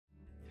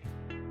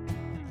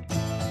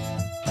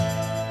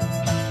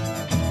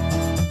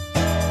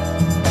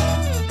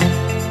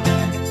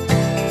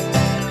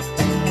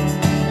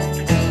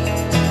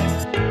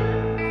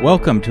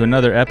Welcome to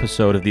another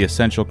episode of the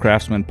Essential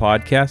Craftsman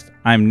Podcast.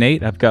 I'm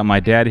Nate. I've got my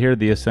dad here,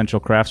 the Essential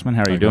Craftsman.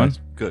 How are you doing?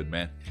 Good,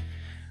 man.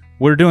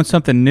 We're doing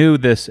something new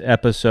this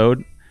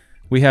episode.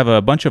 We have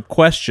a bunch of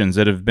questions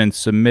that have been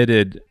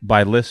submitted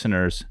by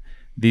listeners.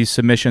 These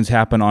submissions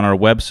happen on our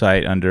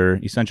website under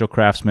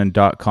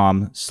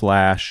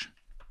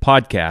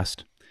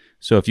essentialcraftsman.com/podcast.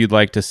 So if you'd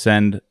like to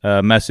send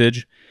a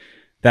message,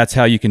 that's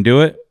how you can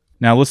do it.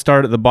 Now let's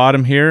start at the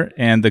bottom here.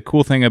 And the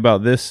cool thing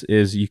about this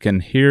is you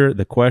can hear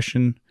the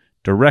question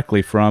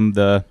directly from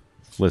the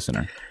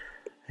listener.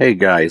 Hey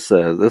guys,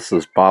 this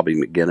is Bobby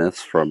McGinnis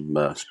from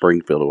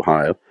Springfield,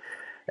 Ohio,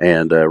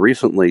 and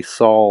recently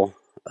saw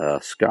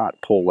Scott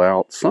pull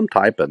out some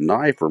type of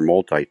knife or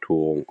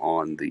multi-tool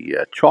on the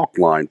Chalk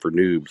Line for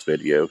Noobs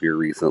video here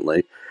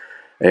recently,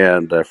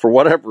 and for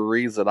whatever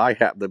reason I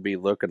happen to be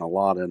looking a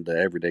lot into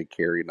everyday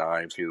carry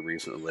knives here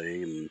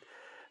recently, and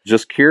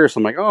just curious,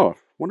 I'm like, oh,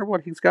 wonder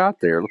what he's got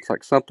there. Looks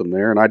like something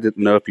there, and I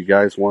didn't know if you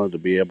guys wanted to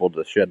be able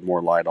to shed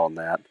more light on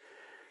that.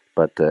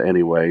 But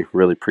anyway,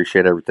 really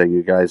appreciate everything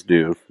you guys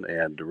do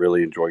and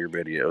really enjoy your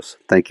videos.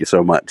 Thank you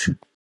so much.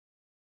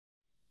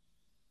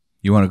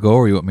 You want to go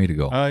or you want me to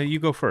go?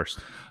 You go first.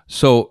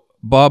 So,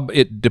 Bob,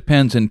 it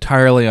depends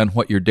entirely on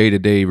what your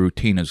day-to-day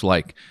routine is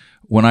like.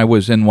 When I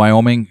was in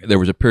Wyoming, there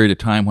was a period of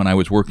time when I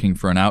was working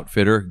for an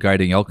outfitter,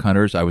 guiding elk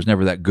hunters. I was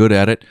never that good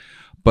at it,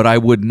 but I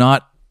would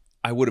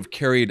have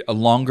carried a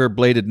longer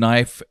bladed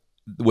knife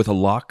with a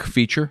lock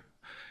feature.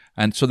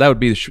 And so that would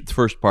be the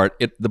first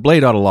part. The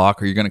blade ought to lock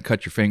or you're going to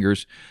cut your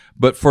fingers.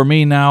 But for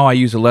me now, I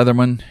use a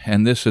Leatherman,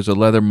 and this is a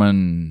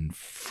Leatherman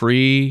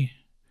Free.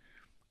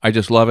 I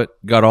just love it.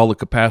 Got all the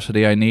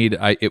capacity I need.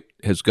 It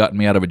has gotten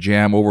me out of a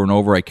jam over and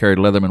over. I carried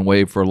Leatherman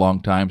Wave for a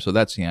long time, so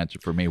that's the answer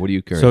for me. What do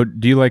you carry? So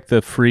do you like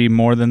the Free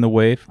more than the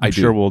Wave? I'm I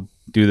do. sure we'll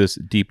do this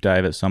deep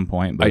dive at some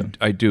point. But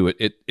I do.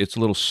 It's a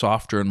little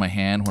softer in my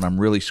hand. When I'm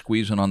really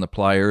squeezing on the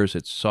pliers,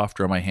 it's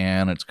softer on my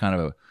hand. It's kind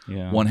of a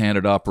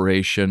one-handed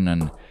operation,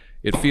 and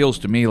it feels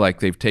to me like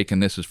they've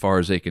taken this as far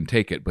as they can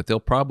take it, but they'll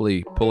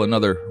probably pull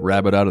another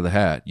rabbit out of the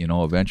hat,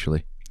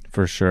 eventually.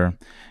 For sure.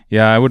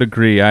 Yeah, I would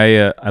agree.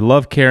 I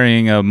love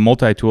carrying a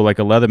multi-tool like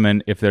a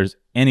Leatherman if there's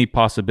any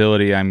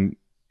possibility I'm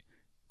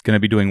going to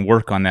be doing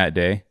work on that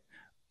day.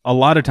 A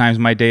lot of times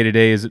my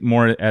day-to-day is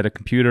more at a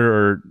computer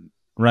or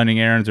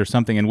running errands or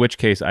something, in which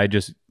case I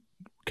just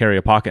carry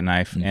a pocket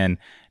knife, and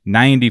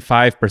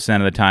 95%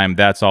 of the time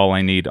that's all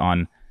I need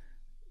on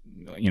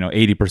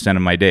 80%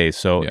 of my days.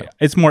 So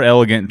it's more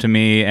elegant to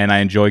me, and I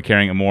enjoy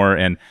carrying it more.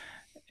 And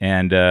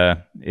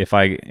if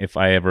I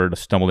ever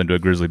stumbled into a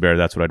grizzly bear,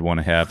 that's what I'd want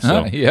to have.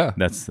 So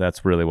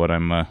that's really what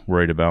I'm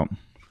worried about.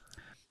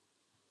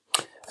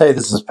 Hey,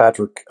 this is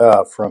Patrick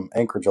from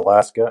Anchorage,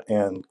 Alaska,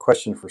 and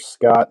question for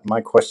Scott.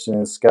 My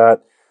question is,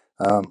 Scott,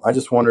 I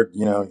just wondered,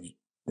 you're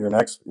an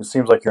it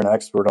seems like you're an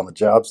expert on the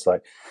job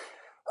site.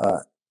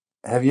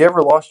 Have you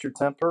ever lost your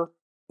temper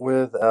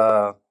with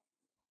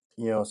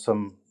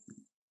some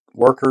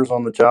workers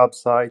on the job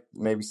site,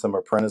 maybe some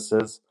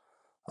apprentices?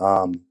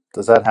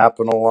 Does that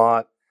happen a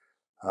lot?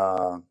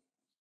 Do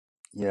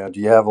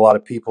you have a lot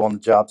of people on the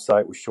job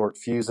site with short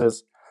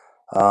fuses?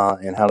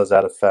 And how does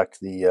that affect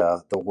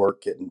the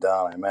work getting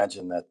done? I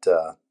imagine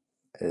that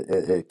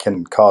it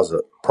can cause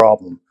a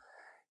problem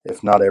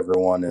if not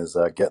everyone is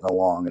getting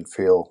along and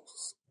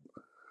feels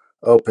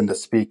open to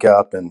speak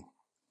up and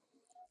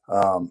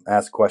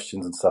ask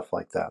questions and stuff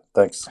like that.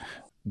 Thanks.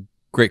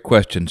 Great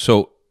question.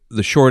 So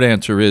the short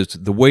answer is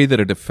the way that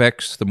it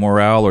affects the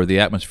morale or the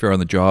atmosphere on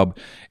the job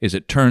is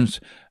it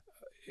turns,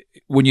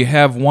 when you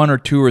have one or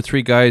two or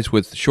three guys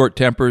with short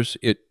tempers,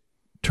 it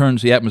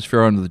turns the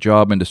atmosphere on the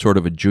job into sort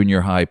of a junior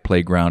high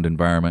playground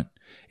environment.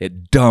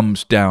 It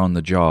dumbs down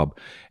the job.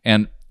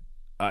 And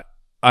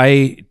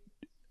I'm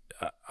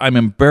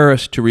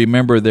embarrassed to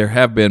remember there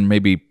have been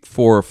maybe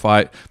 4 or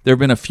 5. There have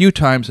been a few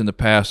times in the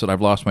past that I've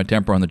lost my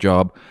temper on the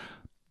job,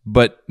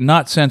 but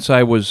not since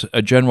I was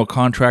a general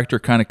contractor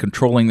kind of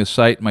controlling the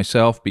site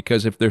myself,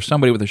 because if there's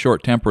somebody with a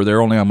short temper,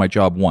 they're only on my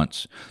job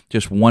once,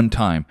 just one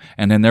time,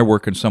 and then they're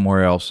working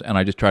somewhere else, and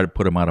I just try to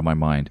put them out of my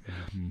mind.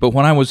 Mm-hmm. But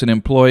when I was an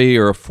employee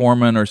or a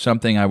foreman or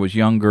something, I was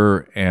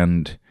younger,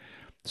 and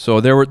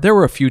so there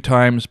were a few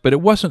times, but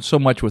it wasn't so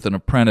much with an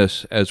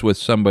apprentice as with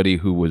somebody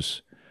who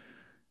was,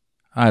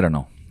 I don't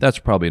know. That's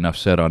probably enough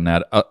said on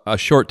that. A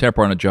short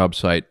temper on a job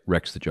site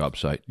wrecks the job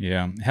site.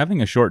 Yeah,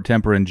 having a short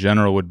temper in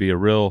general would be a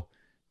real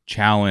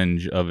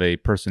challenge of a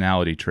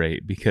personality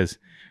trait, because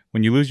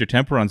when you lose your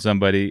temper on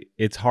somebody,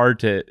 it's hard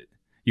to,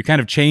 you kind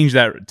of change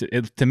that,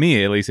 to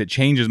me at least, it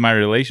changes my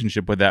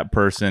relationship with that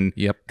person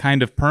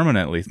kind of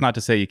permanently. It's not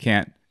to say you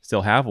can't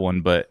still have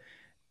one, but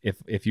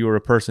if you were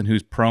a person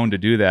who's prone to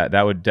do that,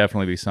 that would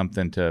definitely be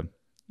something to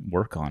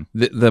work on.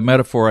 The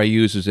metaphor I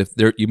use is if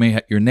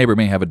your neighbor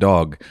may have a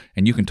dog,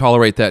 and you can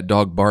tolerate that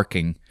dog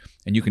barking,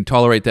 and you can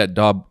tolerate that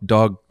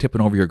dog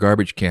tipping over your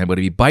garbage can, but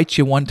if he bites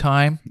you one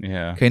time,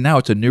 okay, now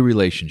it's a new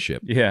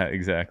relationship. Yeah,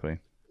 exactly.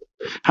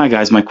 Hi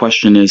guys, my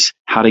question is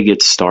how to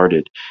get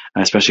started,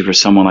 especially for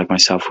someone like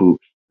myself who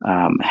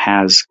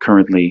has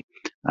currently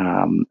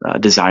a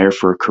desire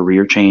for a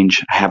career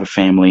change. I have a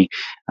family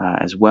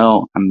as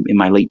well. I'm in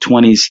my late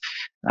 20s.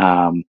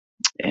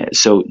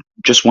 So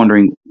just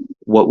wondering,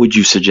 what would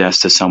you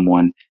suggest to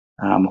someone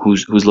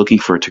who's looking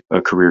for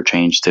a career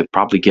change to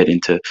probably get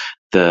into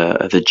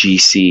the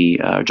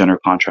GC, general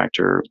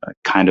contractor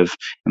kind of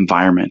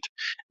environment?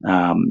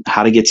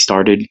 How to get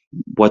started,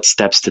 what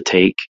steps to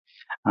take.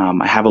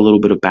 I have a little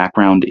bit of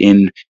background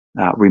in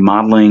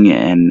remodeling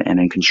and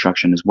in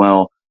construction as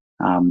well.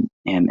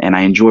 And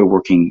I enjoy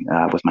working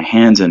with my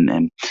hands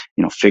and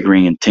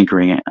figuring and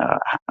tinkering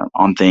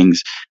on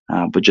things,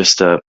 but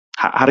just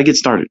how to get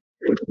started.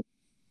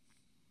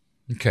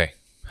 Okay.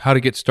 How to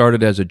get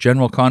started as a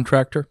general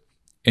contractor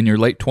in your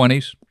late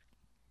 20s.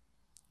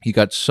 You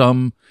got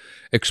some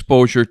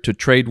exposure to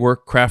trade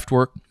work, craft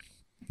work.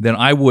 Then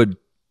I would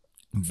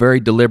very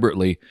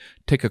deliberately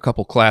take a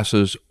couple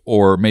classes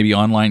or maybe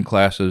online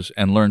classes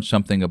and learn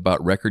something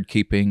about record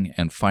keeping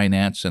and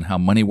finance and how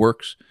money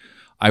works.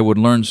 I would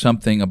learn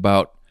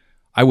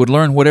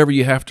whatever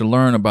you have to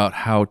learn about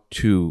how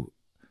to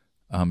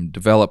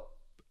develop,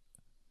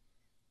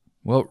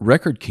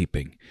 record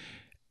keeping.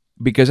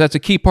 Because that's a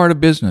key part of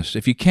business.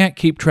 If you can't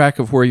keep track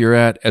of where you're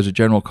at as a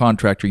general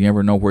contractor, you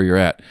never know where you're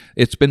at.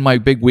 It's been my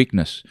big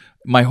weakness.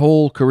 My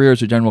whole career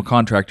as a general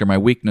contractor, my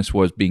weakness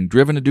was being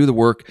driven to do the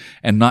work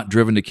and not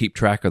driven to keep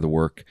track of the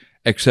work,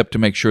 except to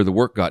make sure the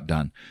work got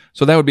done.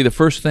 So that would be the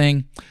first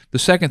thing. The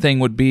second thing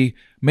would be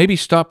maybe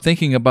stop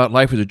thinking about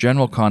life as a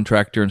general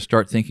contractor and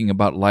start thinking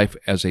about life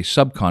as a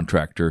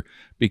subcontractor,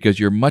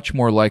 because you're much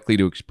more likely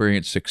to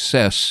experience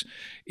success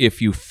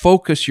if you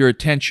focus your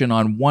attention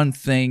on one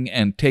thing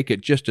and take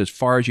it just as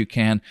far as you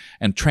can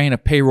and train a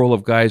payroll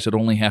of guys that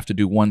only have to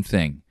do one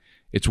thing.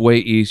 It's way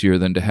easier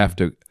than to have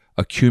to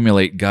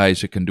accumulate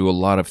guys that can do a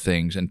lot of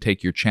things and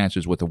take your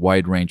chances with a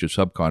wide range of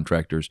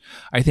subcontractors.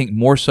 I think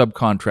more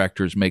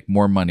subcontractors make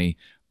more money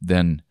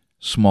than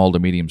small to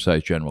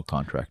medium-sized general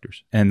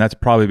contractors. And that's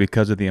probably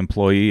because of the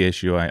employee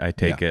issue, I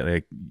take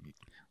it.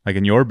 Like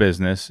in your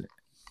business,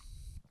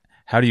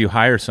 how do you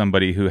hire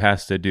somebody who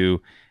has to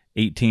do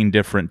 18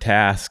 different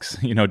tasks,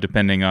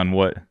 depending on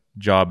what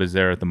job is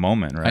there at the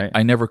moment, right?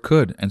 I never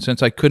could. And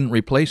since I couldn't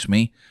replace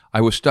me,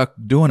 I was stuck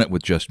doing it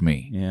with just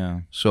me.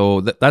 Yeah.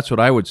 So that's what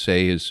I would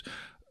say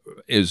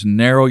is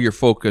narrow your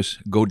focus,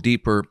 go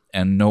deeper,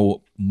 and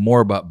know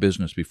more about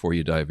business before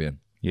you dive in.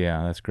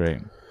 Yeah, that's great.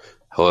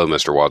 Hello,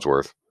 Mr.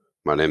 Wadsworth.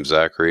 My name's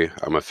Zachary.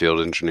 I'm a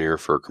field engineer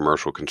for a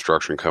commercial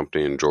construction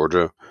company in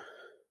Georgia.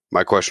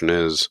 My question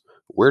is,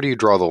 where do you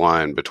draw the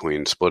line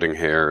between splitting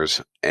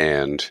hairs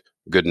and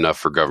good enough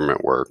for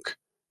government work?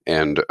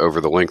 And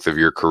over the length of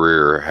your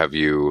career, have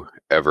you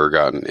ever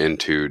gotten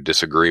into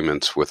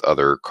disagreements with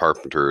other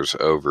carpenters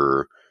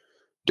over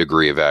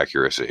degree of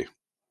accuracy?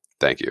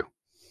 Thank you.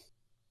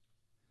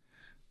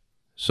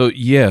 So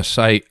yes,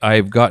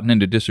 I've gotten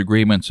into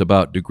disagreements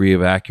about degree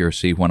of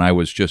accuracy when I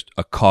was just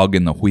a cog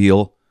in the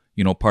wheel,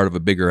 part of a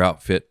bigger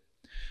outfit.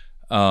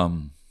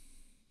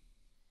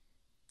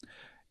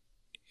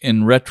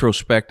 In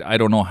retrospect, I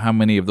don't know how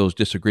many of those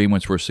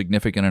disagreements were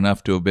significant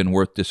enough to have been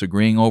worth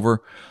disagreeing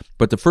over.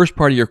 But the first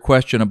part of your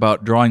question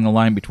about drawing the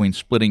line between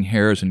splitting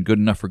hairs and good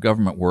enough for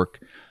government work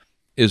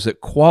is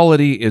that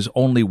quality is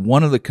only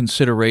one of the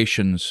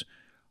considerations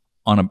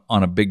on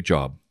a big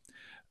job.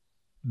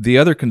 The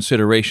other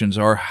considerations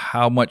are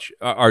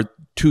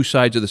two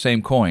sides of the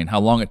same coin, how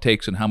long it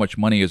takes and how much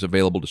money is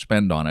available to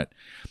spend on it.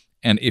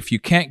 And if you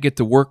can't get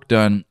the work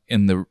done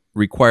in the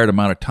required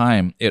amount of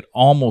time, it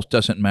almost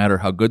doesn't matter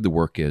how good the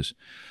work is.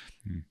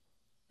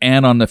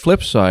 And on the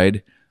flip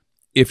side,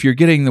 if you're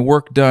getting the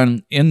work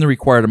done in the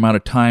required amount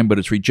of time, but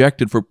it's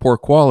rejected for poor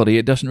quality,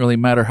 it doesn't really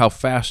matter how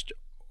fast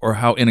or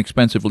how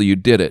inexpensively you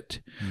did it.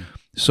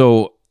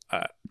 So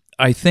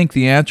I think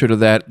the answer to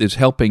that is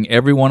helping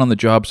everyone on the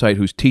job site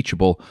who's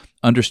teachable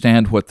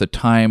understand what the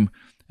time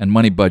and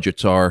money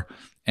budgets are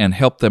and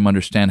help them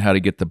understand how to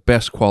get the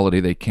best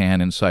quality they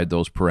can inside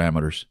those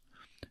parameters.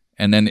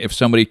 And then if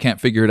somebody can't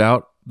figure it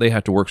out, they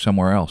have to work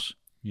somewhere else.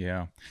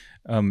 Yeah.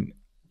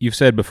 You've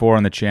said before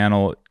on the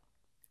channel,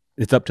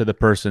 it's up to the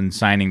person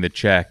signing the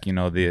check,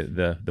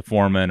 the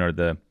foreman or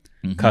the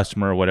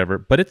customer or whatever.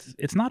 But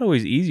it's not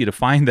always easy to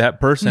find that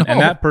person. No. And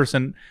that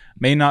person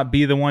may not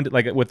be the one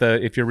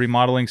if you're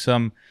remodeling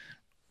some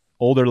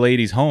older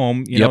lady's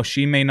home,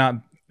 she may not,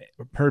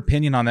 her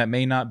opinion on that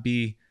may not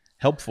be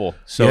helpful.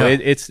 So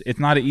it's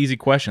not an easy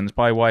question. That's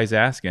probably why he's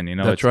asking.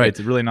 That's right. It's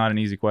really not an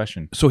easy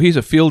question. So he's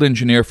a field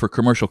engineer for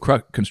commercial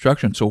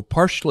construction. So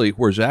partially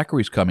where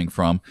Zachary's coming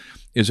from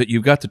is that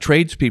you've got the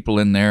tradespeople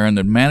in there and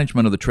the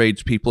management of the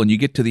tradespeople, and you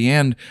get to the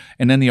end,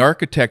 and then the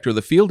architect or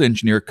the field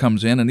engineer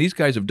comes in, and these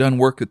guys have done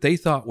work that they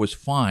thought was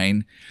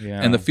fine,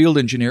 and the field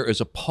engineer is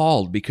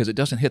appalled because it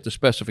doesn't hit the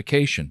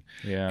specification.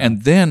 Yeah.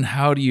 And then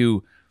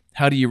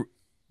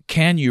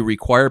can you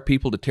require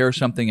people to tear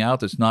something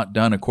out that's not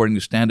done according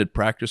to standard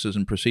practices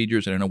and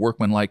procedures and in a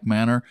workmanlike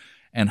manner?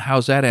 And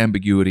how's that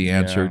ambiguity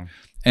answered? Yeah.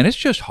 And it's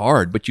just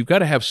hard, but you've got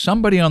to have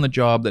somebody on the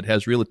job that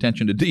has real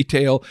attention to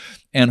detail,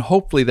 and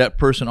hopefully that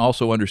person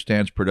also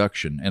understands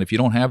production. And if you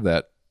don't have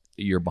that,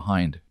 you're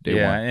behind day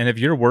Yeah, one. and if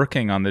you're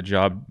working on the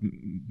job,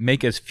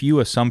 make as few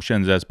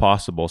assumptions as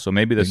possible. So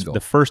maybe the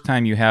first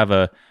time you have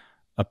a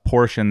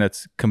portion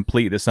that's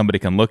complete that somebody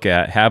can look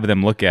at, have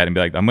them look at and be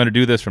like, I'm going to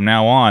do this from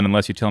now on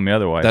unless you tell me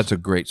otherwise. That's a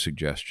great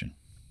suggestion.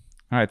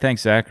 All right,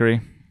 thanks,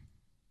 Zachary.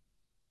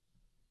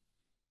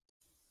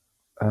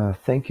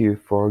 Thank you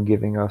for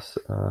giving us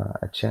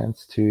a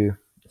chance to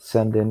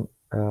send in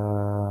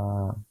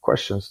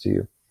questions to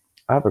you.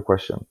 I have a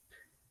question.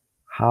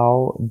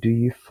 How do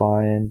you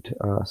find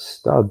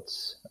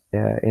studs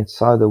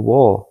inside the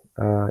wall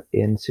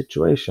in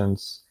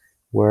situations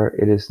where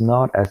it is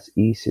not as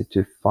easy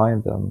to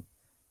find them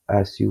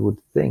as you would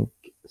think?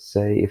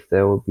 Say if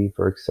there will be,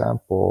 for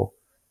example,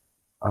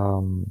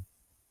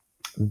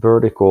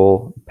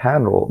 vertical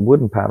panel,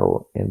 wooden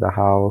panel in the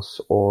house,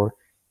 or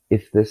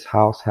if this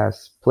house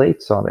has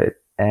plates on it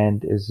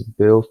and is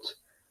built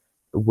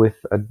with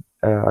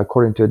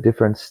according to a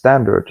different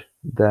standard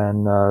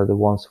than the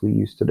ones we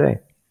use today.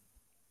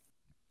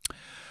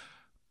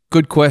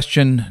 Good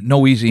question.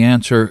 No easy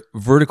answer.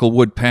 Vertical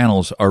wood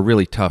panels are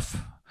really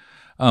tough.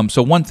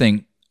 So one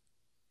thing,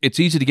 it's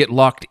easy to get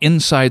locked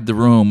inside the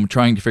room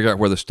trying to figure out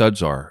where the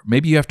studs are.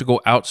 Maybe you have to go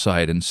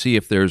outside and see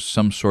if there's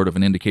some sort of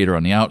an indicator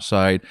on the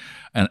outside,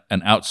 an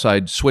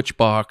outside switch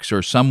box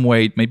or some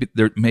way. Maybe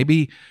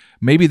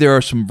there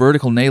are some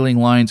vertical nailing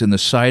lines in the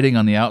siding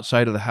on the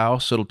outside of the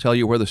house that'll tell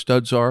you where the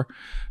studs are.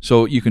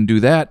 So you can do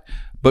that.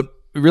 But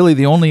really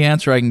the only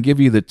answer I can give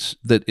you that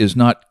is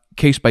not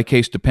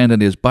case-by-case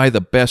dependent is buy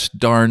the best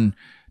darn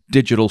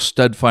digital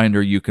stud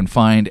finder you can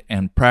find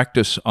and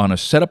practice on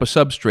set up a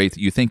substrate that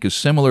you think is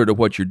similar to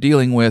what you're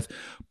dealing with,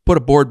 put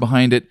a board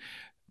behind it,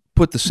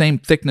 put the same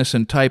thickness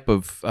and type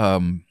of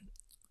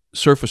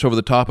surface over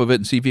the top of it,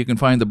 and see if you can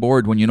find the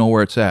board when you know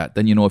where it's at.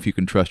 Then you know if you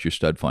can trust your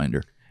stud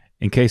finder.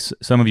 In case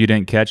some of you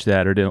didn't catch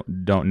that or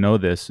don't know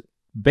this,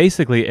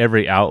 basically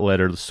every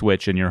outlet or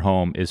switch in your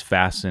home is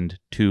fastened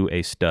to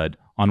a stud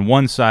on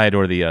one side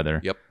or the other.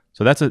 Yep.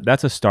 So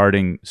that's a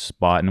starting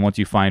spot, and once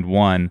you find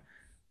one,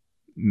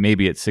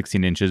 maybe it's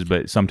 16 inches,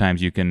 but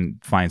sometimes you can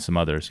find some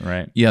others,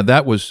 right? Yeah,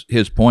 that was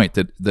his point,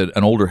 that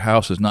an older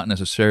house is not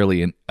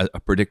necessarily a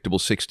predictable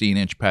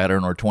 16-inch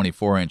pattern or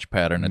 24-inch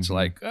pattern. It's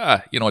like,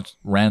 it's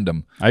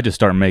random. I just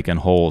start making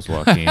holes,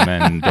 Joaquin,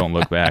 and don't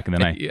look back, and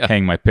then I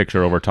hang my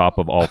picture over top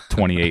of all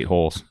 28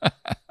 holes.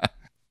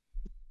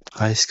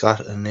 Hi,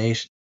 Scott and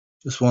Nate.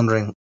 Just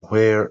wondering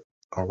where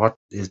or what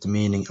is the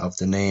meaning of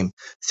the name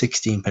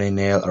 16 penny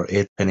nail or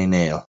 8 penny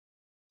nail?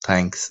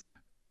 Thanks.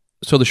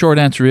 So the short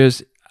answer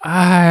is,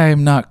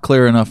 I'm not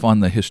clear enough on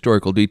the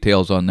historical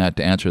details on that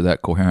to answer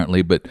that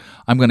coherently, but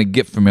I'm going to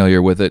get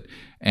familiar with it.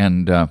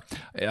 And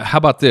how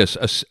about this?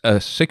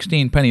 A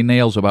 16 penny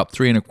nail is about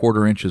 3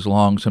 1/4 inches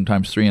long,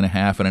 sometimes 3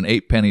 1/2, and an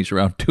 8 penny is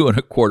around 2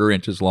 1/4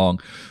 inches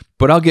long.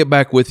 But I'll get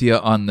back with you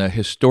on the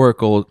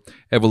historical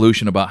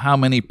evolution about how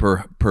many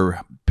per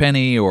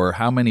penny or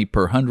how many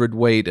per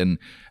hundredweight, and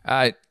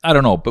I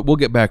don't know, but we'll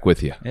get back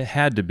with you. It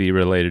had to be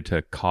related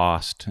to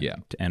cost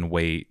and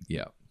weight.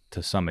 Yeah.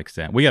 To some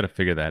extent. We got to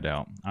figure that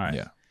out. All right.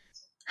 Yeah.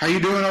 How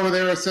you doing over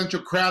there, Essential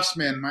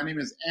Craftsman? My name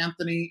is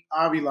Anthony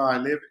Avila. I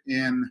live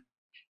in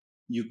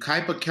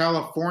Yucaipa,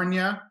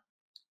 California,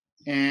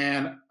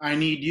 and I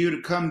need you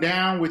to come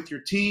down with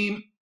your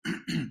team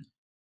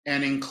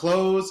and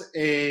enclose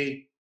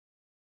a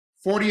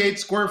 48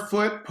 square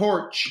foot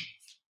porch.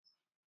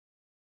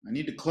 I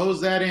need to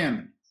close that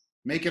in,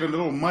 make it a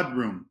little mud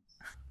room.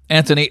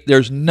 Anthony,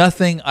 there's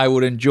nothing I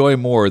would enjoy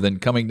more than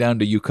coming down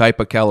to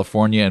Yucaipa,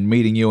 California and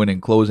meeting you and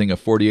enclosing a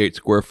 48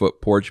 square foot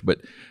porch,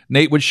 but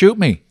Nate would shoot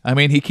me. I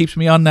mean, he keeps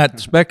me on that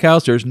spec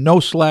house. There's no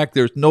slack.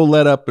 There's no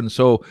let up. And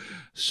so,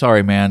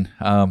 sorry, man,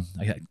 I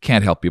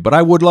can't help you, but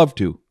I would love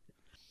to.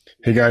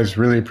 Hey, guys,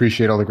 really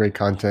appreciate all the great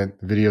content.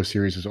 The video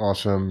series is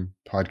awesome.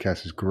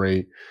 Podcast is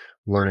great.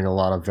 Learning a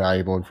lot of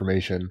valuable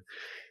information.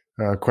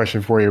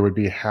 Question for you would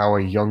be how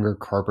a younger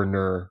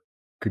carpenter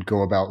could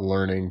go about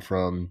learning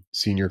from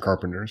senior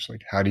carpenters.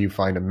 Like, how do you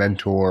find a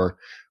mentor?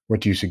 What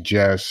do you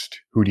suggest?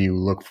 Who do you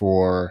look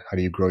for? How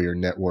do you grow your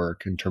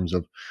network in terms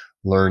of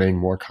learning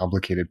more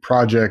complicated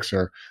projects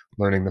or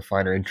learning the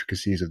finer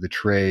intricacies of the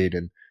trade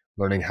and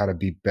learning how to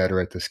be better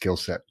at the skill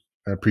set?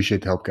 I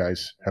appreciate the help,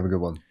 guys. Have a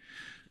good one.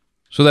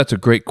 So that's a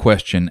great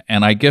question.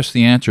 And I guess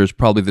the answer is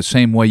probably the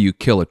same way you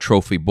kill a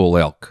trophy bull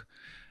elk.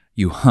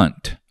 You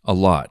hunt a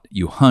lot.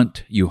 You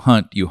hunt,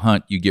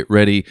 you get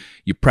ready,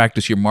 you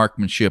practice your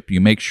marksmanship,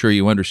 you make sure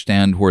you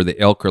understand where the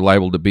elk are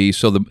liable to be.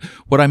 So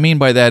what I mean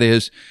by that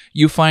is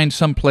you find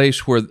some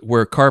place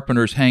where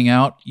carpenters hang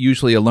out,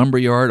 usually a lumber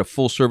yard, a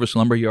full-service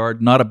lumber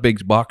yard, not a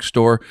big box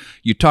store.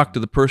 You talk to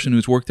the person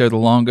who's worked there the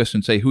longest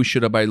and say, who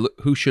should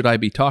I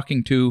be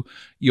talking to?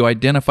 You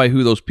identify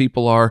who those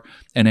people are,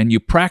 and then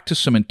you practice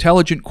some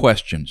intelligent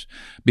questions,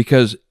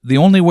 because the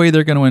only way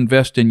they're going to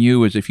invest in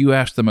you is if you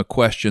ask them a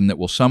question that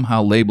will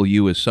somehow label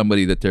you as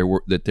somebody that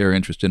they're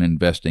interested in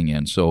investing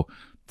in. So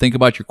think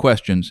about your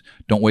questions.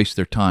 Don't waste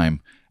their time.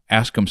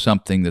 Ask them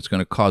something that's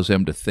going to cause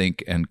them to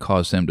think and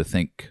cause them to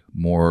think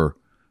more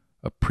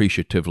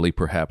appreciatively,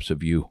 perhaps,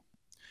 of you.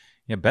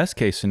 Yeah, best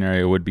case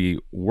scenario would be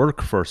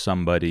work for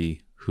somebody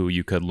who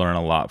you could learn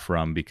a lot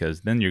from,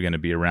 because then you're going to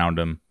be around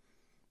them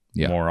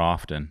more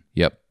often.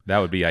 Yep. That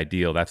would be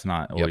ideal. That's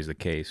not always the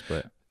case,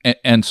 but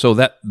and so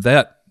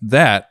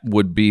that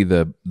would be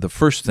the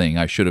first thing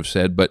I should have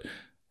said, but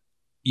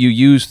you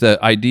use the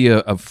idea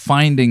of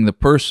finding the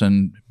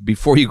person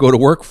before you go to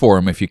work for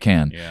them if you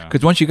can.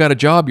 Because once you got a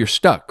job, you're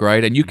stuck,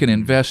 right? And you can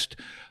invest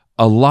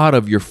a lot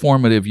of your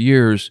formative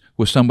years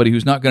with somebody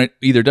who's not going to,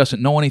 either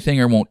doesn't know anything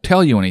or won't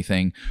tell you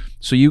anything.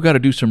 So you got to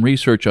do some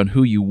research on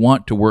who you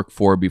want to work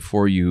for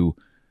before you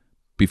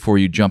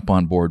jump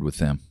on board with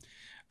them.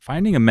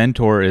 Finding a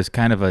mentor is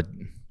kind of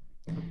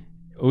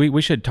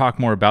we should talk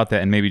more about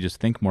that and maybe just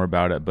think more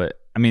about it.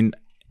 But I mean,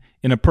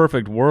 in a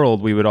perfect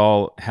world, we would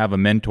all have a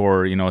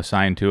mentor,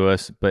 assigned to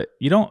us, but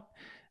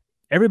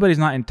everybody's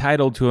not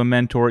entitled to a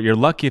mentor. You're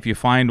lucky if you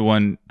find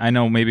one. I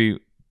know maybe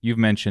you've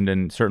mentioned,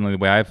 and certainly the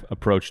way I've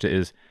approached it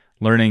is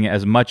learning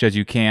as much as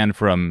you can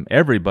from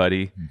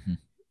everybody. Mm-hmm.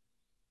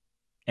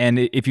 And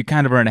if you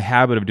kind of are in a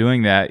habit of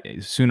doing that,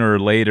 sooner or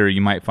later, you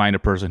might find a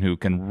person who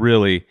can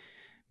really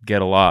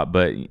get a lot.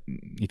 But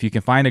if you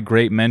can find a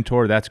great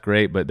mentor, that's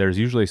great. But there's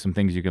usually some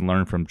things you can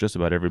learn from just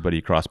about everybody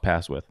you cross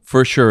paths with.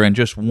 For sure. And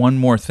just one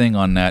more thing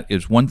on that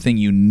is one thing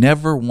you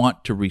never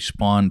want to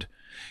respond.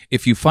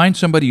 If you find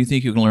somebody you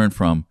think you can learn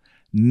from,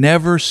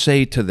 never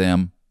say to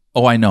them,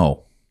 "Oh, I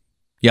know.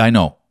 Yeah, I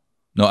know.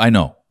 No, I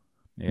know."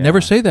 Yeah.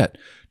 Never say that.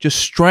 Just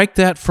strike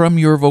that from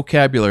your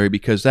vocabulary,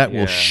 because that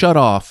will shut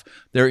off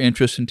their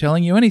interest in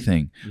telling you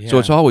anything. Yeah. So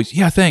it's always,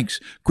 "Yeah,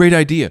 thanks. Great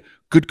idea.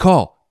 Good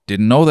call.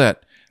 Didn't know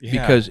that." Yeah.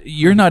 Because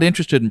you're not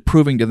interested in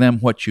proving to them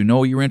what you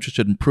know. You're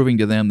interested in proving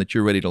to them that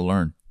you're ready to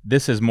learn.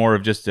 This is more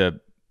of just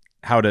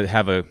how to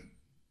have a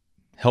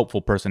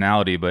helpful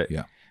personality. But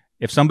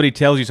if somebody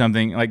tells you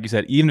something, like you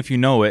said, even if you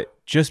know it,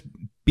 just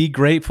be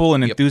grateful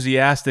and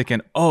enthusiastic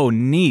and, "Oh,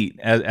 neat."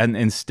 And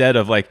instead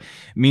of like,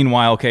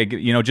 meanwhile, okay,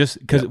 just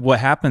because what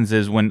happens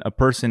is when a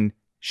person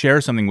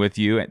shares something with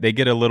you, they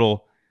get a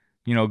little,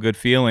 good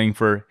feeling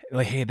for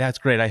like, "Hey, that's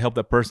great. I helped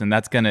that person."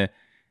 That's going to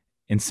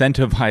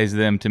incentivize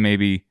them to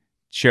maybe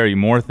share you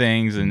more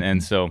things,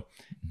 and so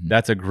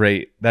that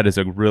is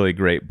a really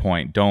great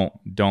point. Don't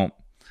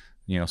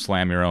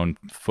slam your own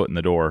foot in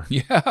the door.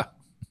 Yeah. All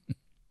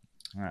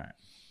right.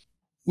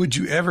 Would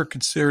you ever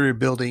consider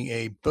building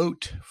a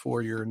boat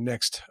for your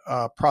next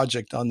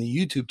project on the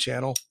YouTube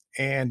channel?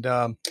 And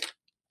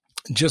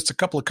just a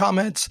couple of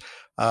comments.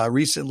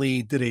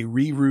 Recently did a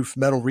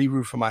metal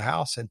re-roof of my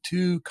house, and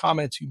 2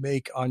 comments you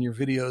make on your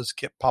videos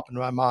kept popping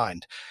in my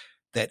mind.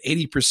 That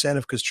 80%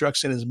 of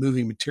construction is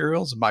moving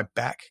materials. My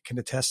back can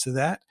attest to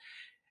that.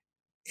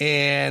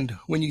 And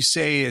when you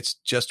say it's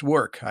just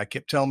work, I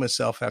kept telling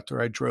myself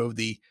after I drove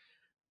the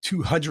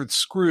 200th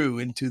screw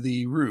into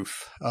the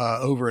roof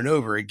over and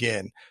over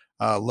again.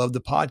 Love the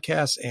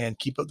podcast and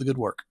keep up the good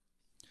work.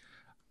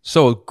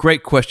 So,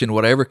 great question.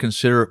 Would I ever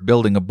consider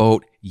building a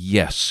boat?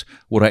 Yes.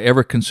 Would I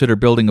ever consider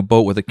building a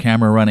boat with a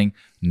camera running?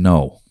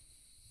 No.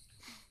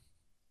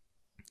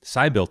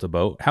 Cy built a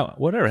boat.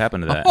 Whatever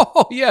happened to that?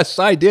 Oh, yes,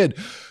 Cy did.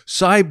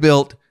 Cy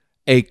built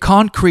a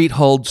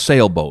concrete-hulled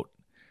sailboat.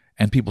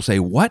 And people say,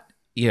 what?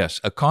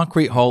 Yes, a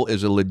concrete hull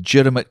is a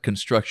legitimate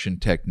construction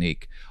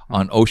technique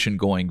on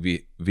ocean-going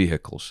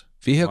vehicles.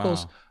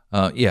 Vehicles?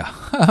 Wow.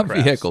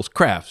 Vehicles,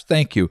 crafts.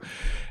 Thank you.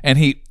 And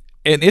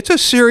it's a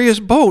serious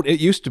boat. It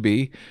used to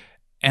be.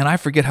 And I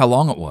forget how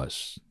long it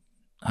was.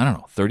 I don't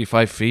know,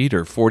 35 feet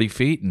or 40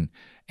 feet.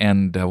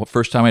 And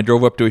first time I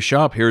drove up to his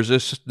shop, here's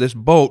this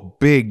boat,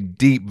 big,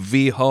 deep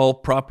V hull,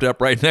 propped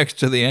up right next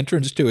to the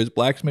entrance to his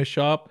blacksmith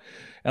shop.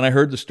 And I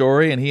heard the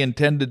story, and he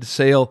intended to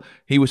sail.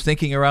 He was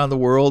thinking around the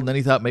world, and then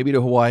he thought maybe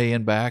to Hawaii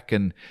and back.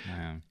 And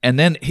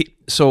then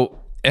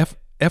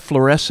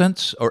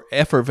efflorescence or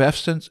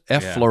effervescence,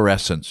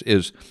 efflorescence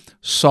is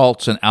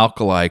salts and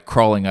alkali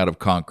crawling out of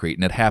concrete,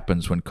 and it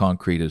happens when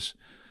concrete is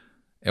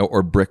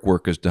or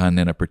brickwork is done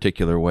in a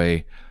particular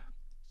way.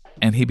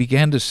 And he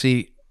began to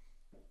see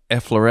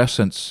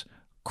efflorescence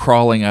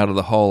crawling out of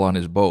the hull on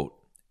his boat,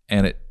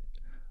 and it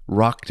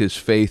rocked his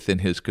faith in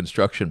his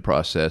construction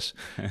process,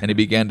 and he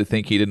began to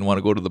think he didn't want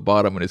to go to the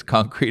bottom in his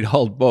concrete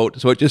hulled boat.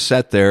 So it just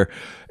sat there.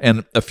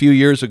 And a few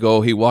years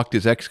ago, he walked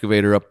his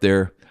excavator up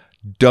there,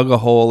 dug a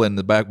hole in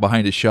the back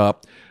behind his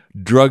shop,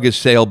 drug his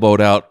sailboat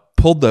out,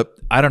 pulled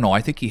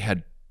I think he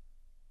had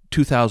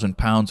 2,000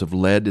 pounds of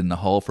lead in the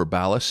hull for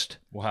ballast.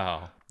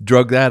 Wow.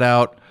 Drug that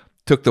out,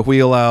 took the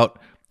wheel out,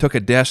 took a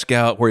desk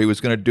out where he was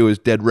going to do his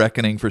dead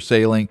reckoning for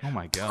sailing. Oh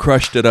my God.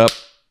 Crushed it up,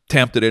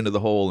 tamped it into the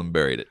hole, and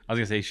buried it. I was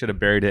going to say he should have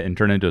buried it and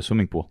turned it into a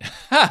swimming pool.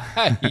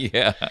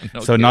 Yeah. No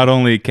so kidding. Not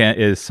only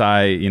is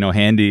Cy,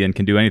 handy and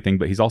can do anything,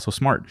 but he's also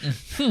smart.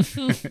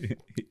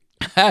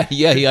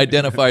 Yeah, he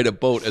identified a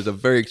boat as a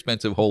very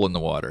expensive hole in the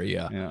water.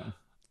 Yeah.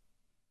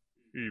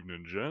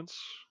 Evening, gents.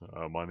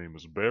 My name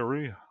is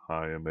Barry.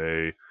 I am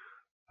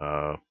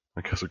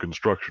a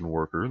construction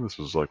worker. This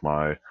is like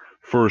my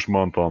first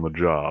month on the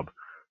job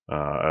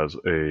as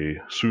a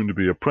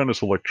soon-to-be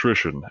apprentice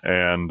electrician.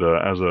 And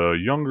as a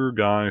younger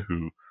guy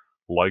who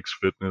likes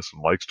fitness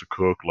and likes to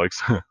cook,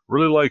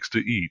 really likes to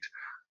eat,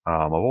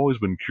 I've always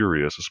been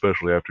curious,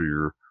 especially after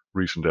your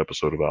recent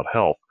episode about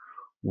health,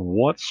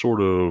 what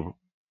sort of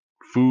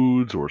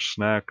foods or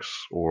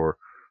snacks or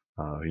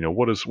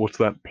what's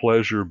that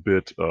pleasure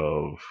bit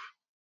of,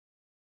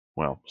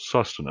 well,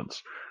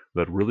 sustenance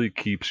that really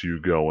keeps you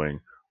going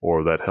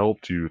or that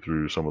helped you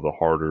through some of the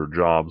harder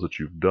jobs that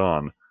you've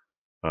done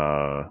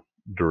uh,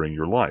 during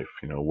your life?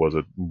 Was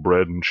it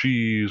bread and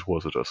cheese?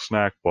 Was it a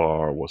snack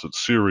bar? Was it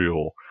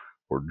cereal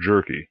or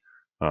jerky?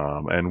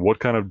 And what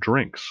kind of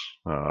drinks?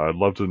 I'd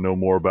love to know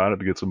more about it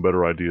to get some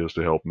better ideas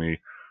to help me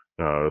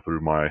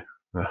through my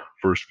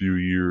first few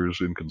years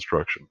in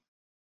construction.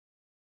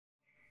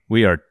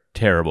 We are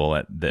terrible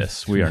at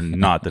this. We are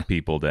not the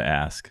people to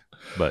ask.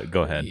 But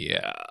go ahead.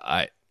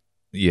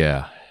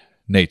 Yeah,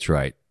 Nate's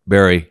right.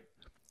 Barry,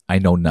 I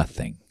know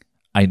nothing.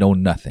 I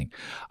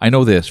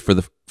know this. For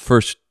the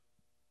first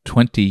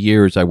 20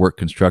 years I worked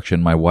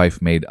construction, my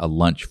wife made a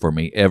lunch for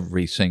me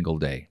every single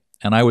day,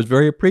 and I was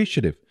very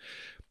appreciative.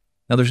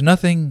 Now, there's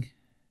nothing,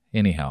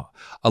 anyhow,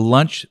 a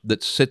lunch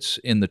that sits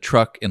in the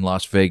truck in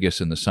Las Vegas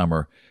in the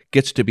summer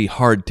gets to be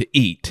hard to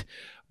eat,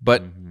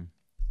 but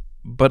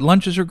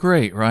lunches are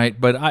great,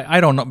 right? But I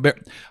don't know.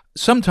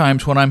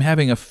 Sometimes when I'm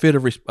having a fit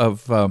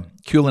of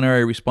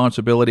culinary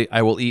responsibility,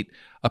 I will eat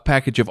a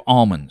package of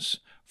almonds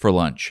for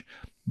lunch.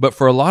 But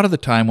for a lot of the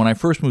time, when I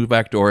first moved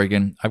back to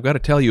Oregon, I've got to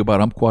tell you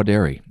about Umpqua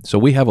Dairy. So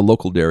we have a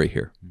local dairy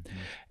here,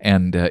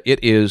 and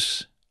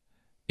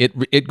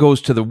it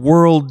goes to the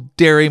World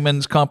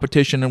Dairyman's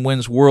competition and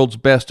wins world's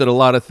best at a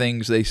lot of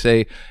things, they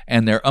say.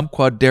 And their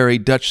Umpqua Dairy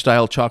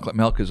Dutch-style chocolate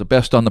milk is the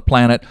best on the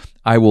planet.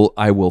 I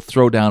will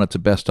throw down it's the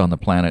best on the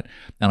planet.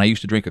 And I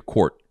used to drink a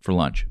quart for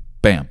lunch.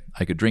 Bam!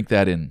 I could drink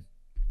that in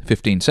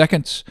 15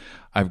 seconds.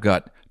 I've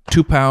got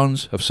 2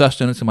 pounds of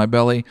sustenance in my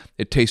belly.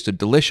 It tasted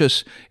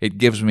delicious. It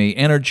gives me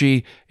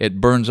energy. It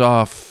burns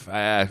off.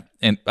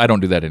 And I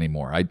don't do that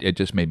anymore. It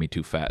just made me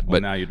too fat. Well,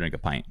 now you drink a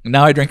pint.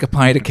 Now I drink a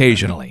pint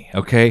occasionally,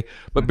 okay?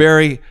 But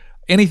Barry,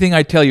 anything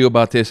I tell you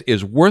about this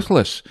is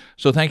worthless.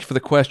 So thanks for the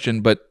question,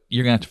 but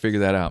you're going to have to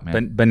figure that out,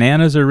 man.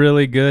 Bananas are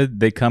really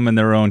good. They come in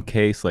their own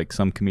case, like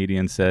some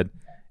comedian said.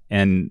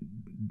 And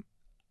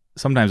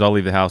sometimes I'll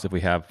leave the house if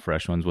we have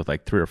fresh ones with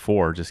like 3 or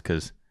 4, just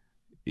because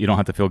you don't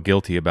have to feel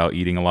guilty about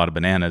eating a lot of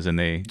bananas, and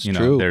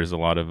true. there's a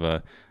lot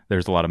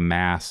of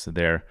mass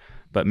there.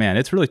 But man,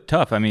 it's really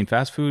tough. I mean,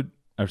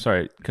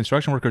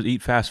 construction workers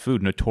eat fast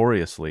food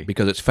notoriously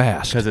because it's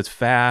fast.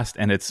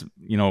 And it's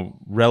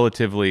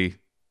relatively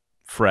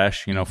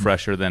fresh.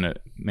 Fresher than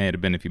it may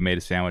have been if you made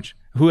a sandwich.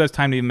 Who has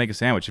time to even make a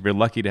sandwich? If you're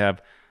lucky to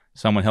have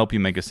someone help you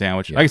make a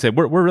sandwich, Like I said,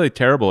 we're really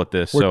terrible at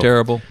this. We're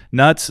terrible.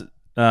 Nuts,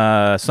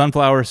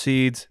 sunflower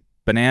seeds,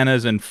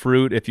 bananas, and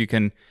fruit. If you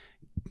can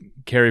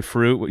carry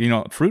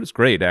fruit, fruit is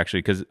great actually,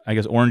 because I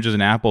guess oranges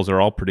and apples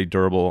are all pretty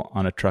durable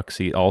on a truck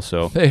seat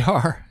also. They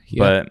are, yeah.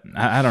 But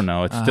I don't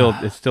know.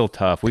 It's still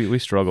tough. We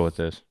struggle with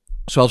this.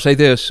 So I'll say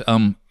this: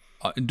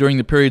 during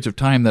the periods of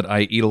time that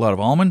I eat a lot of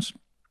almonds,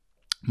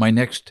 my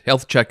next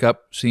health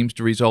checkup seems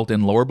to result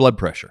in lower blood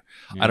pressure.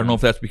 Yeah. I don't know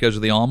if that's because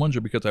of the almonds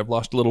or because I've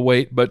lost a little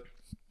weight, but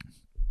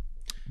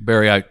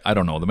Barry, I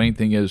don't know. The main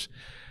thing is,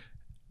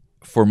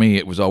 for me,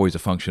 it was always a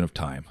function of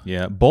time.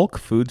 Yeah, bulk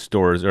food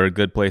stores are a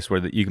good place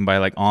where you can buy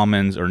like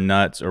almonds or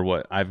nuts, or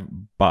what I've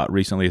bought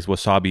recently is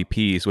wasabi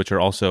peas, which are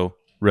also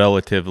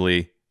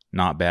relatively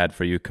not bad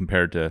for you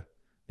compared to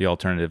the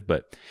alternative.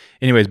 But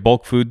anyways,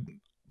 bulk food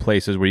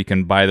places where you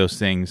can buy those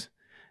things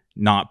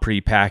not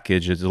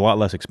pre-packaged is a lot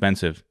less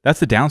expensive. That's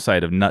the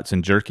downside of nuts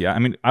and jerky. I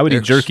mean, I would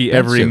eat jerky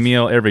every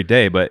meal, every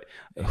day, but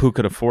who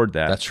could afford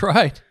that? That's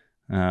right.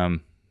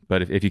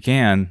 But if you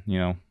can,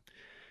 All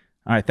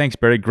right, thanks,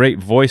 Barry. Great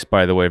voice,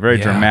 by the way. Very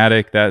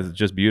dramatic. That's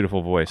just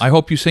beautiful voice. I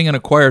hope you sing in a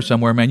choir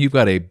somewhere, man. You've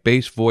got a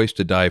bass voice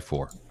to die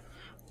for.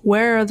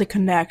 Where are the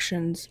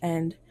connections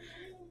and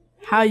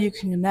how you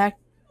can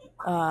connect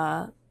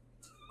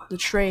the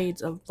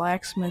trades of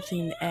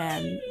blacksmithing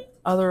and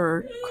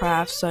other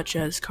crafts such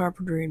as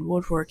carpentry and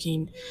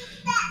woodworking,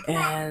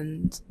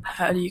 and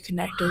how do you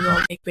connect those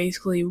all make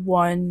basically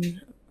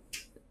one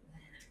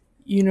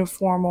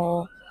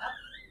uniformal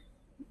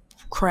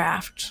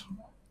craft?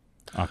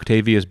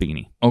 Octavius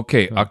Beanie.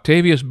 Okay,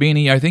 Octavius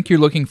Beanie, I think you're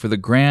looking for the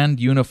grand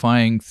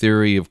unifying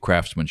theory of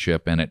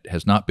craftsmanship, and it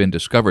has not been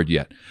discovered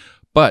yet.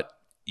 But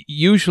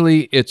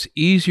usually it's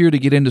easier to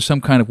get into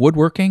some kind of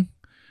woodworking,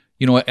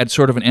 at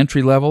sort of an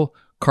entry level.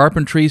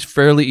 Carpentry is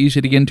fairly easy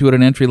to get into at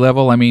an entry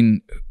level. I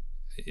mean,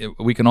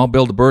 we can all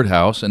build a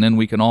birdhouse, and then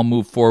we can all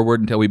move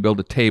forward until we build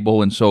a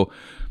table, and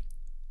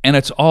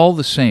it's all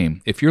the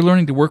same. If you're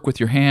learning to work with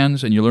your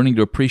hands and you're learning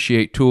to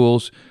appreciate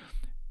tools,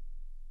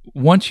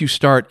 once you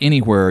start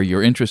anywhere,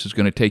 your interest is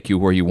going to take you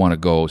where you want to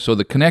go. So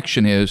the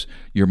connection is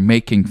you're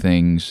making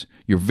things,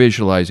 you're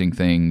visualizing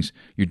things,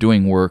 you're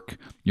doing work,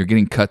 you're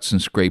getting cuts and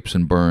scrapes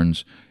and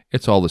burns.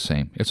 It's all the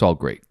same. It's all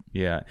great.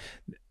 Yeah.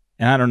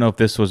 And I don't know if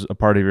this was a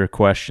part of your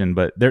question,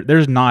 but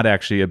there's not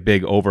actually a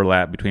big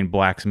overlap between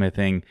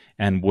blacksmithing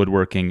and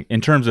woodworking in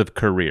terms of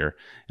career.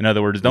 In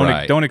other words,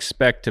 don't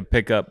expect to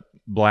pick up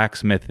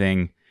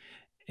blacksmithing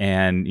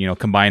and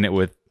combine it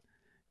with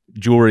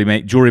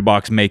jewelry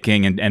box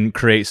making and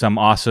create some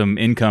awesome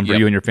income for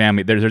you and your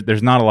family.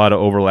 There's not a lot of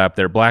overlap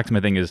there.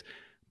 Blacksmithing is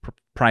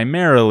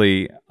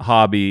primarily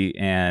hobby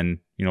and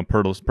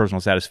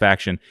personal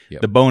satisfaction.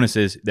 The bonus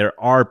is there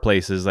are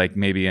places like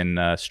maybe in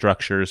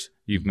structures.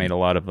 You've made a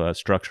lot of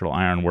structural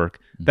iron work.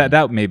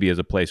 That maybe is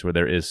a place where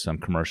there is some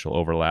commercial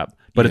overlap,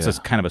 but it's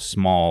kind of a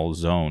small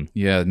zone.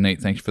 Yeah, Nate,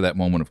 thanks for that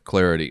moment of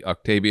clarity.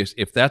 Octavius,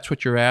 if that's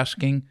what you're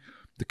asking,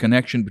 the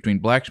connection between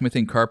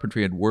blacksmithing,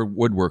 carpentry, and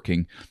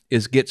woodworking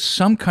is get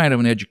some kind of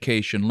an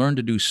education, learn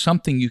to do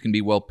something you can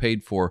be well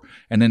paid for,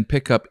 and then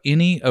pick up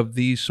any of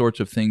these sorts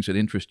of things that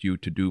interest you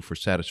to do for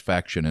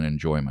satisfaction and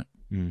enjoyment.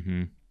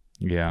 Mm-hmm.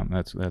 Yeah,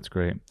 that's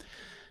great.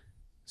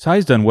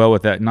 Sai's done well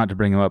with that, not to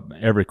bring him up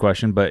every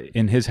question, but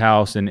in his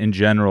house and in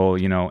general,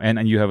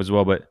 and you have as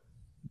well, but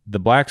the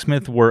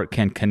blacksmith work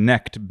can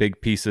connect big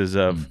pieces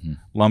of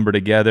lumber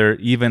together,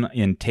 even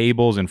in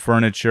tables and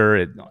furniture.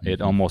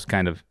 It almost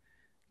kind of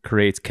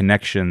creates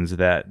connections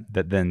that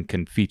then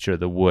can feature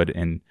the wood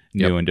in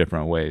new and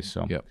different ways.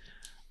 So,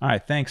 all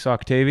right, thanks,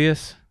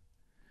 Octavius.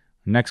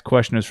 Next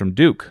question is from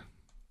Duke.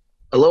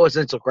 Hello,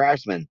 Essential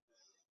Craftsman.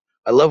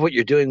 I love what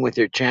you're doing with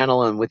your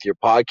channel and with your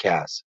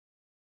podcast.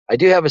 I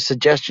do have a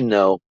suggestion,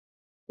 though.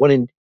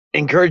 When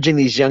encouraging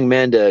these young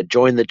men to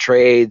join the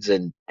trades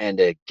and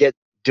to get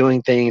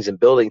doing things and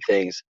building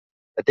things,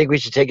 I think we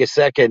should take a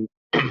second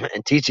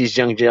and teach these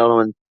young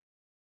gentlemen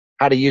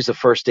how to use a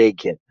first aid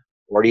kit,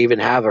 or to even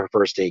have a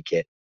first aid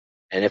kit.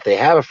 And if they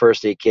have a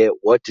first aid kit,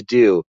 what to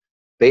do.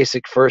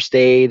 Basic first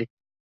aid.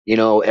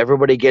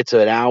 Everybody gets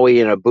an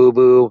owie and a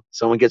boo-boo.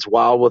 Someone gets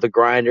wild with a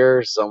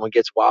grinder. Someone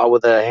gets wild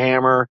with a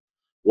hammer.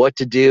 What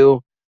to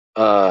do.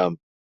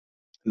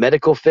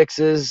 Medical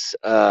fixes.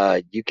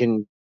 You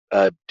can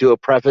do a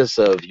preface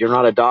of, you're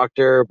not a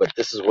doctor, but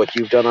this is what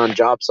you've done on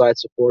job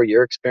sites before,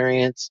 your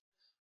experience.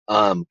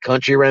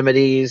 Country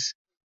remedies.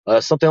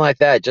 Something like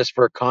that, just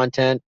for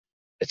content.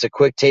 It's a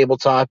quick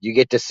tabletop. You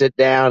get to sit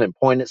down and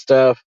point at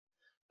stuff.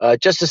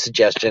 Just a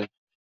suggestion.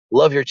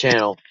 Love your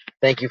channel.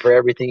 Thank you for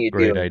everything you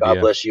do. Idea. God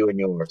bless you and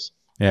yours.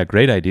 Yeah,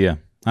 great idea.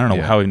 I don't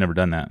know how we've never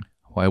done that.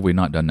 Why have we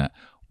not done that?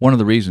 One of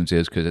the reasons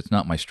is because it's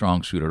not my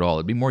strong suit at all.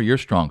 It'd be more your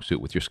strong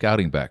suit with your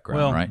scouting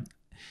background, right?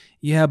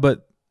 Yeah,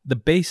 but the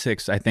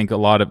basics, I think a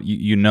lot of that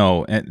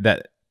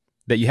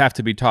you have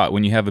to be taught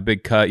when you have a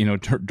big cut.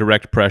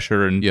 Direct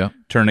pressure and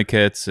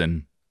tourniquets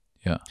and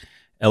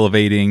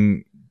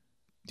elevating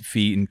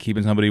feet and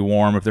keeping somebody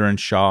warm if they're in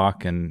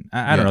shock. And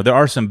I don't know. There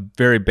are some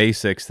very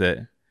basics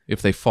that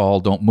if they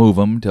fall, don't move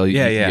them until you.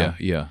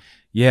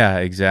 Yeah,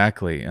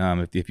 exactly.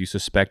 If you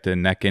suspect a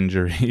neck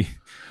injury,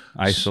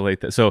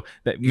 isolate that. So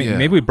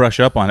maybe we brush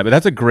up on it, but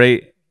that's a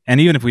great. And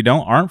even if we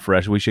aren't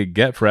fresh, we should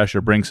get fresh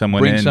or bring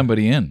someone in. Bring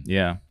somebody in.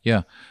 Yeah.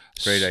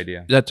 Great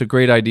idea. That's a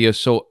great idea.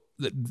 So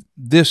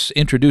this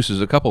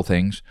introduces a couple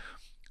things.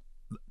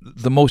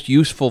 The most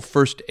useful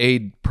first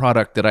aid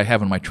product that I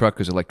have in my truck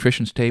is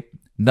electrician's tape.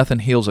 Nothing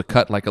heals a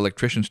cut like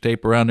electrician's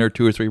tape around there,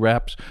 2 or 3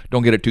 wraps.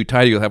 Don't get it too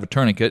tight, you'll have a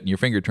tourniquet and your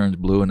finger turns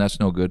blue, and that's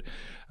no good.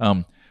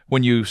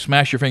 When you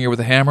smash your finger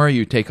with a hammer,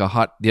 you take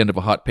the end of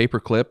a hot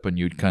paper clip and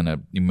you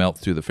melt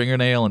through the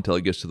fingernail until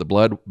it gets to the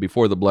blood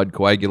before the blood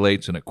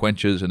coagulates and it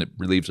quenches and it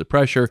relieves the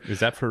pressure. Is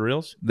that for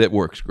reals? That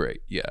works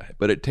great, yeah.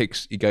 But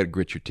you got to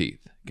grit your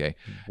teeth, okay?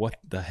 What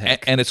the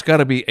heck? And it's got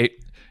to be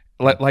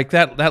like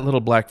that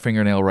little black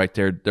fingernail right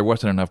there. There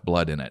wasn't enough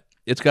blood in it.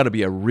 It's got to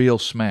be a real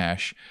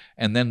smash,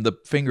 and then the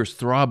finger's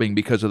throbbing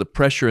because of the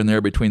pressure in there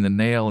between the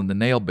nail and the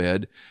nail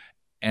bed.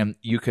 And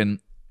you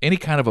can any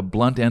kind of a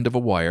blunt end of a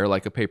wire,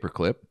 like a paper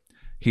clip,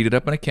 heat it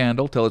up in a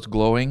candle till it's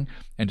glowing,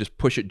 and just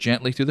push it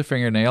gently through the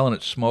fingernail, and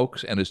it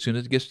smokes. And as soon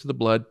as it gets to the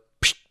blood,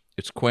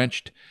 it's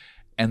quenched.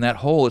 And that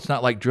hole, it's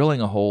not like drilling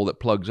a hole that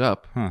plugs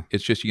up.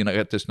 It's just you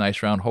got this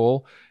nice round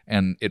hole,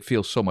 and it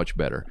feels so much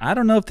better. I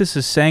don't know if this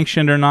is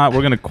sanctioned or not.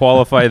 We're going to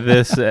qualify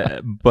this,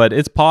 but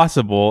it's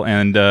possible,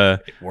 and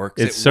it works.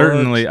 It's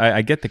certainly.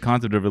 I get the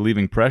concept of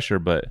relieving pressure,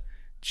 but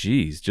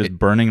geez,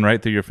 burning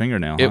right through your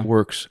fingernail. It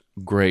works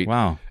great.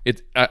 Wow.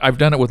 I've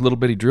done it with little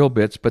bitty drill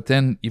bits, but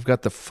then you've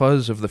got the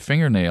fuzz of the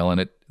fingernail,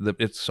 and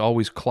it's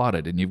always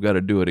clotted, and you've got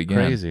to do it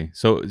again. Crazy.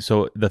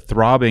 So the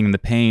throbbing and the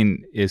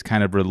pain is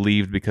kind of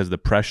relieved because the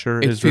pressure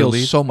is relieved? It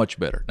feels so much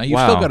better. Now, you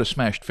still got a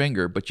smashed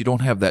finger, but you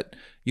don't have that.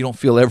 You don't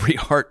feel every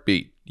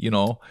heartbeat,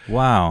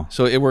 Wow.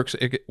 So it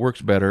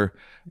works better.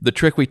 The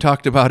trick we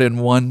talked about in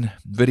one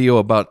video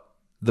about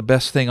the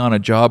best thing on a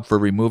job for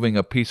removing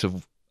a piece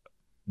of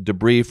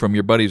debris from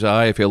your buddy's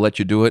eye, if he'll let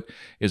you do it,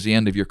 is the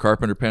end of your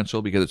carpenter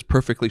pencil, because it's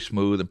perfectly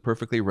smooth and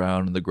perfectly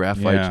round and the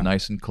graphite's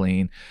nice and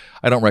clean.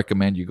 I don't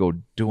recommend you go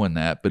doing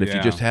that, but if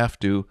you just have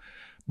to.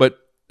 But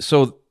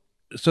so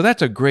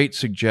that's a great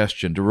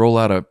suggestion to roll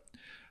out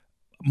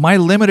my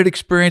limited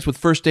experience with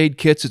first aid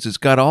kits is it's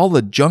got all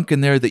the junk in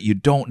there that you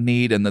don't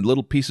need, and the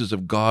little pieces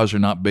of gauze are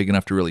not big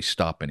enough to really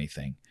stop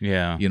anything.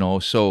 Yeah.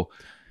 So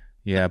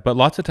yeah, but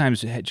lots of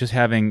times just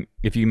having,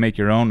 if you make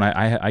your own,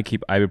 I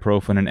keep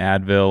ibuprofen and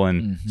Advil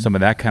and some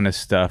of that kind of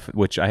stuff,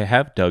 which I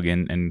have dug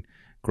in and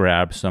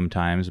grabbed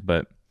sometimes.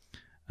 But,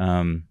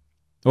 well,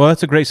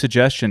 that's a great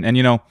suggestion. And,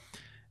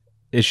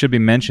 it should be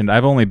mentioned,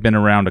 I've only been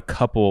around a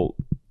couple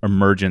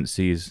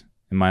emergencies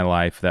in my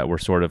life that were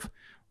sort of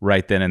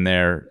right then and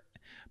there.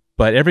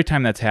 But every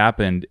time that's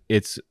happened,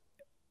 it's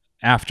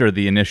after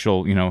the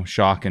initial,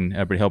 shock and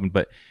everybody helping.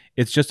 But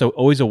it's just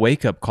always a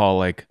wake up call.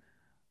 Like,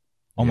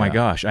 oh my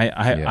gosh,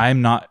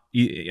 I'm not.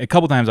 A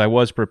couple times I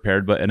was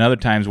prepared, but in other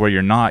times where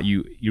you're not,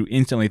 you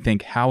instantly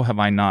think, how have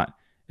I not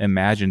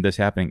imagined this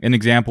happening? An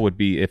example would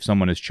be if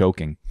someone is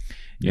choking,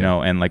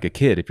 and like a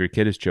kid, if your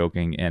kid is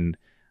choking, and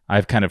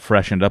I've kind of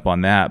freshened up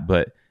on that,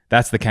 but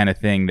that's the kind of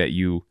thing that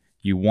you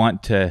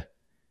want to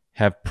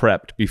have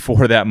prepped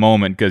before that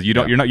moment, because you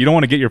don't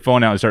want to get your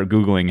phone out and start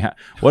Googling,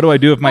 what do I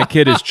do if my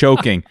kid is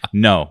choking?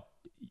 No,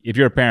 if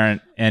you're a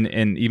parent, and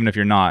even if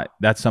you're not,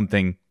 that's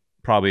something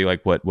probably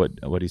like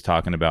what he's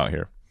talking about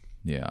here.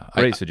 Yeah,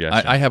 great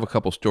suggestion. I have a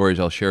couple stories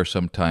I'll share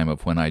sometime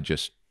of when I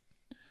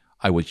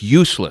was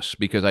useless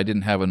because I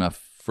didn't have enough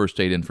first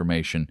aid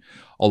information.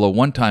 Although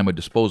one time a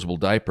disposable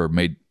diaper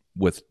made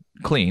with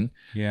clean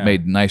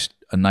made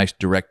a nice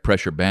direct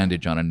pressure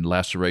bandage on a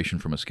laceration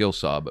from a skill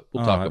saw. But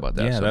we'll talk about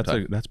that.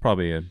 Yeah, that's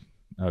probably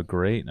a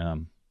great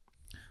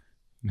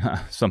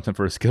something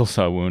for a skill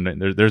saw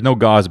wound. There's no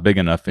gauze big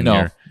enough in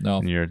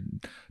your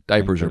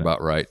diapers are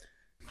about right.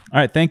 All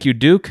right, thank you,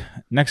 Duke.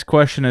 Next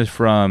question is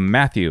from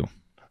Matthew.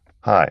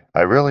 Hi,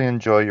 I really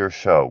enjoy your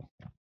show.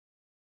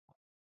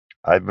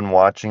 I've been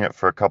watching it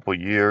for a couple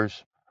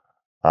years.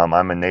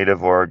 I'm a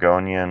native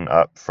Oregonian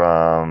up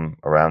from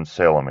around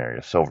Salem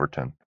area,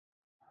 Silverton.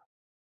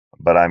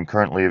 But I'm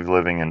currently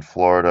living in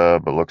Florida,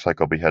 but looks like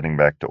I'll be heading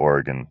back to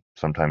Oregon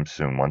sometime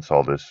soon once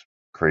all this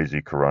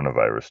crazy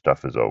coronavirus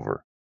stuff is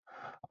over.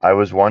 I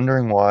was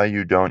wondering why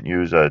you don't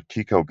use a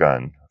Tico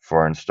gun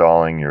for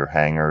installing your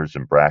hangers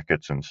and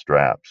brackets and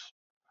straps.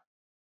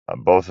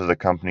 Both of the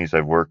companies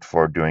I've worked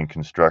for doing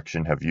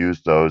construction have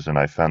used those, and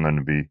I found them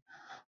to be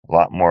a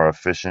lot more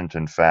efficient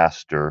and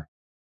faster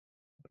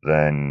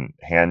than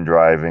hand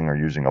driving or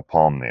using a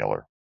palm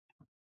nailer.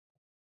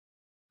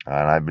 And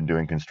I've been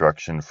doing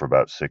construction for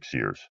about 6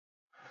 years.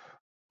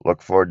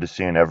 Look forward to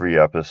seeing every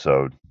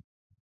episode.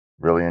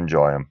 Really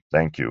enjoy them.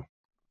 Thank you.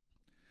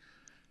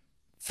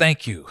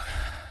 Thank you,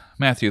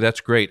 Matthew.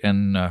 That's great.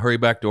 And hurry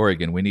back to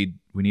Oregon. We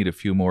need a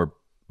few more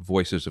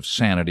voices of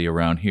sanity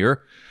around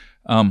here.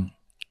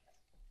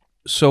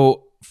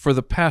 So for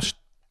the past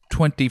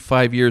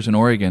 25 years in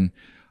Oregon,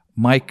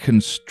 my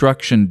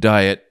construction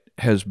diet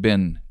has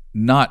been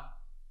not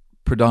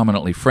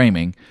predominantly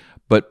framing,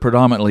 but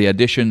predominantly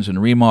additions and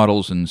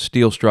remodels and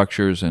steel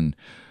structures and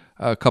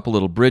a couple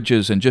little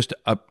bridges and just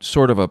a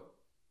sort of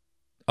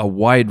a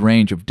wide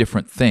range of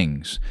different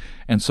things.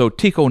 And so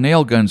Tico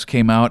nail guns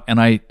came out, and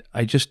I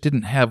just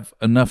didn't have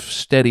enough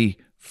steady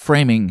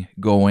framing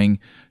going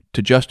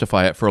to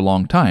justify it for a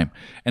long time.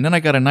 And then I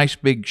got a nice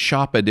big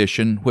shop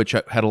edition, which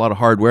had a lot of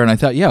hardware, and I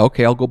thought, yeah,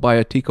 okay, I'll go buy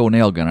a Tico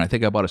nail gun. And I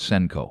think I bought a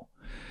Senko.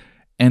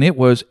 And it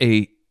was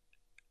a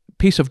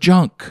piece of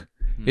junk.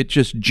 It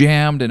just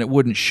jammed and it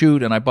wouldn't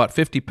shoot, and I bought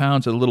 50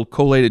 pounds of little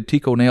collated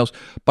Tico nails.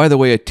 By the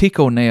way, a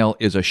Tico nail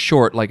is a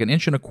short, like 1.25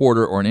 inches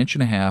or 1.5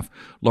 inches,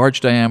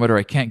 large diameter.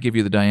 I can't give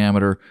you the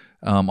diameter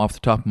off the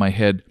top of my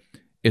head.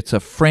 It's a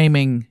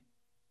framing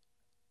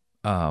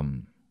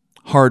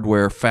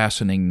hardware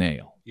fastening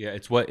nail. Yeah,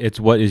 it's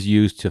what is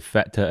used to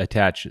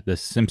attach the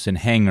Simpson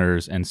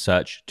hangers and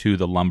such to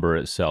the lumber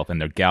itself, and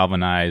they're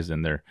galvanized,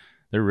 and they're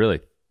really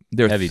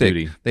heavy thick.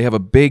 duty. They have a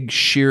big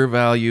shear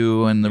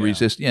value and the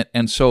resistance,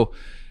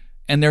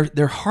 and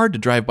they're hard to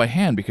drive by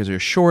hand because they're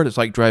short. It's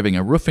like driving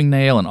a roofing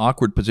nail in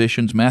awkward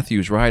positions.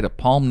 Matthew's right. A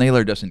palm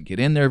nailer doesn't get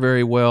in there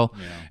very well.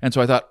 Yeah. And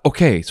so I thought,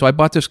 okay, so I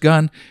bought this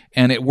gun,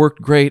 and it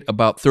worked great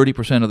about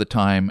 30% of the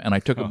time, and I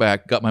took it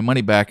back, got my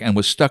money back, and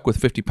was stuck with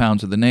 50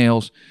 pounds of the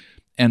nails.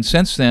 And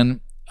since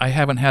then, I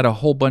haven't had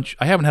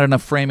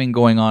enough framing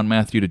going on,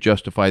 Matthew, to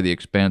justify the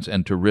expense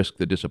and to risk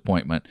the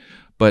disappointment.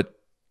 But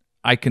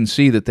I can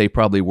see that they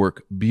probably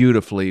work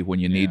beautifully when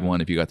you need one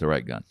if you got the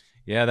right gun.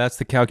 Yeah, that's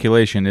the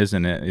calculation,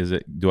 isn't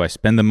it? Do I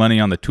spend the money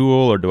on the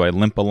tool, or do I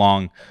limp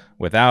along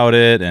without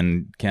it?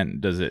 And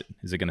is it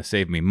going to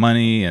save me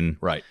money? And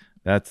right,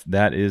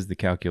 that is the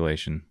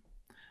calculation.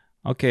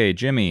 Okay,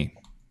 Jimmy.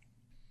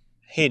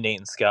 Hey, Nate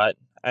and Scott.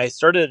 I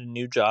started a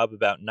new job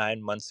about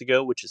 9 months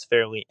ago, which is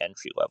fairly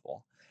entry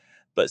level.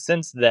 But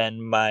since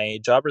then, my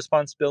job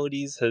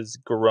responsibilities has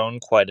grown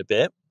quite a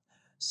bit.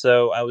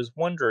 So I was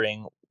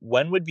wondering,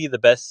 when would be the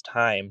best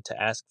time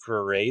to ask for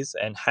a raise,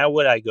 and how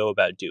would I go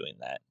about doing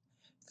that?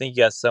 Thank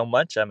you guys so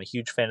much. I'm a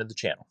huge fan of the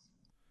channel.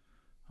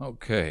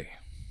 Okay.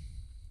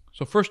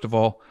 So first of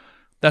all,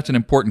 that's an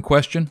important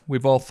question.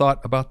 We've all thought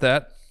about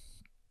that.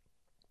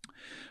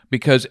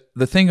 Because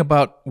the thing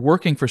about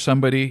working for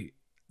somebody,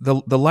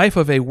 the life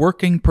of a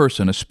working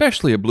person,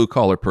 especially a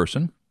blue-collar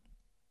person,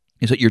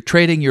 is that you're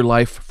trading your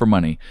life for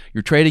money.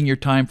 You're trading your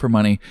time for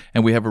money,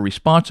 and we have a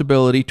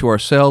responsibility to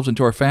ourselves and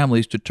to our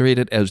families to trade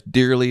it as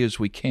dearly as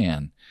we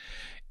can.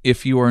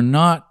 If you're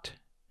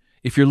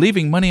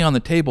leaving money on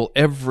the table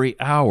every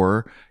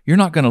hour, you're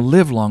not going to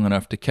live long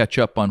enough to catch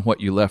up on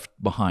what you left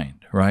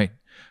behind, right?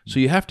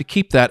 So you have to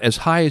keep that as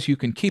high as you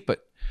can keep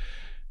it.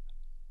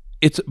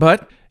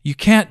 But you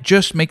can't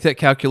just make that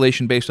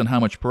calculation based on how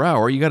much per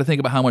hour. You got to think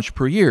about how much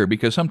per year,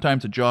 because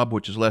sometimes a job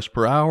which is less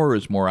per hour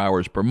is more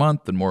hours per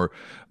month and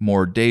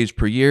more days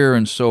per year.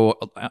 And so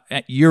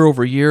year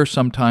over year,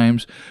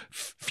 sometimes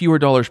fewer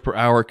dollars per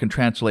hour can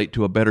translate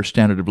to a better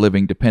standard of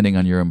living depending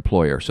on your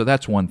employer. So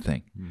that's one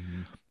thing.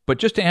 Mm-hmm. But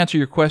just to answer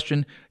your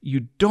question,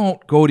 you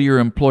don't go to your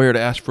employer to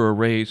ask for a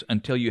raise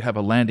until you have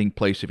a landing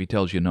place if he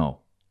tells you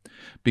no.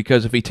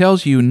 Because if he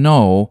tells you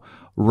no,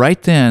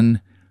 right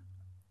then,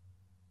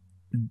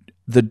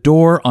 the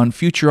door on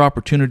future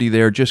opportunity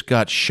there just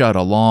got shut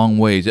a long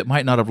ways. It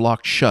might not have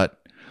locked shut.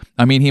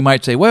 I mean, he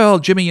might say, well,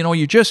 Jimmy,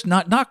 you're just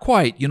not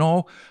quite,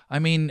 I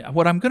mean,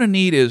 what I'm going to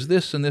need is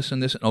this and this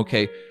and this.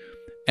 Okay.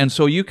 And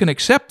so you can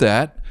accept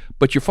that,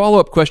 but your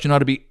follow-up question ought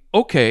to be,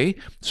 okay,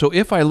 so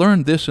if I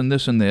learned this and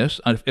this and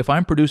this, if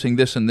I'm producing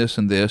this and this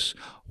and this,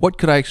 what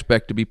could I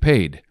expect to be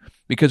paid?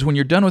 Because when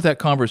you're done with that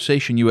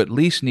conversation, you at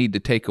least need to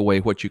take away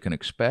what you can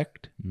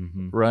expect,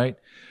 right?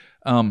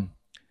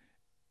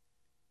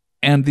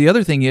 And the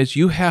other thing is,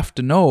 you have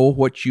to know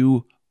what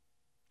your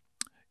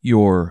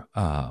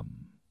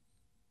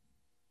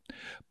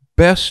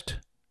best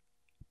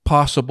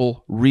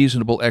possible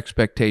reasonable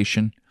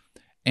expectation,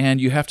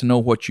 and you have to know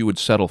what you would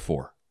settle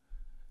for.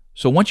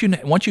 So once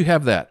you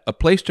have that, a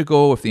place to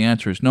go if the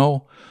answer is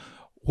no,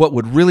 what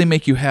would really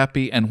make you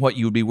happy and what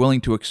you would be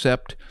willing to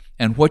accept,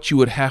 and what you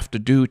would have to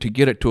do to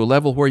get it to a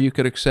level where you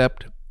could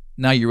accept,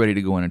 now you're ready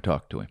to go in and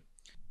talk to him.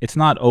 It's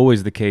not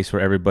always the case for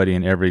everybody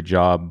in every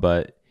job,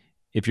 but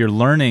if you're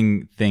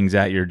learning things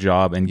at your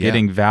job and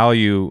getting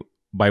value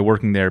by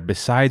working there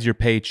besides your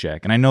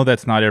paycheck, and I know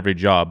that's not every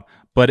job,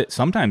 but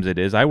sometimes it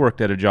is. I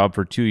worked at a job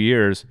for 2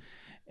 years,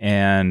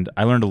 and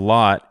I learned a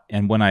lot,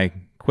 and when I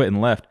quit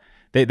and left,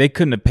 they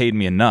couldn't have paid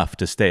me enough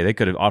to stay. They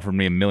could have offered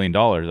me $1 million.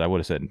 I would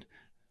have said,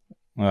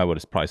 well, I would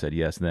have probably said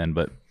yes then,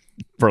 but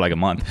for like a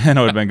month, and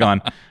I would have been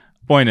gone.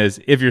 Point is,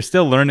 if you're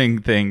still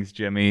learning things,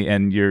 Jimmy,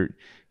 and you're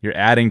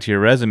adding to your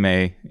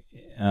resume,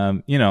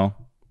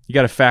 you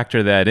got to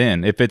factor that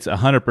in. If it's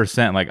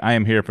 100% like I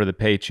am here for the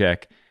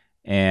paycheck,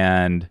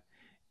 and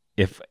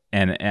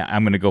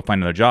I'm going to go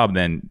find another job,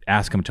 then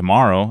ask them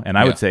tomorrow. And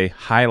I would say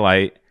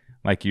highlight,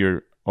 like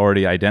you're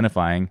already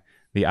identifying,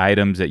 the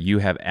items that you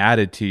have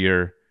added to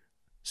your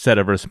set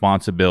of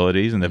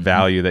responsibilities and the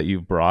value that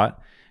you've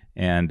brought.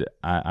 And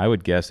I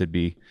would guess it'd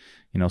be,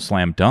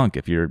 slam dunk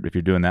if you're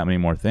doing that many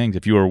more things.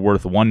 If you were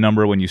worth one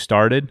number when you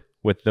started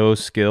with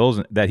those skills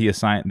that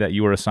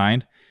you were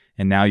assigned,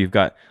 and now you've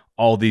got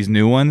all these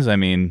new ones, I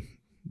mean,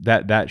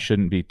 that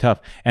shouldn't be tough.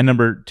 And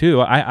number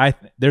two,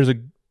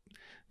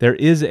 there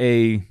is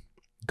a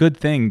good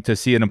thing to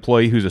see an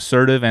employee who's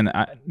assertive, and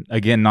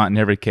again, not in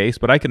every case,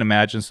 but I can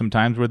imagine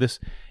sometimes where this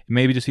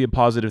maybe just see a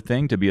positive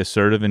thing to be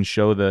assertive and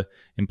show the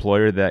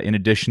employer that in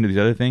addition to these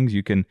other things,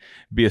 you can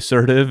be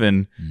assertive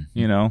and,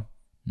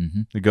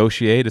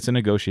 negotiate. It's a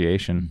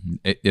negotiation.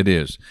 It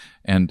is.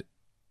 And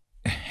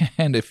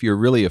if you're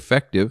really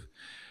effective,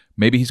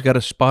 maybe he's got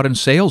a spot in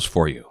sales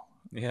for you.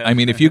 Yeah. I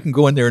mean, if you can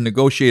go in there and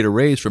negotiate a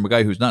raise from a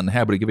guy who's not in the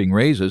habit of giving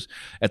raises,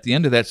 at the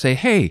end of that say,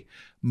 hey,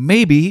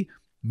 maybe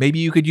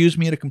you could use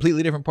me in a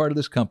completely different part of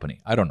this company.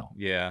 I don't know.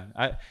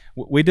 Yeah.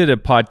 We did a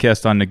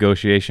podcast on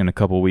negotiation a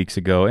couple weeks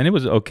ago, and it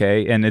was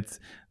okay. And it's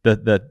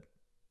the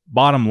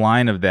bottom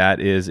line of that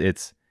is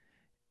it's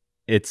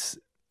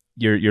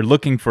you're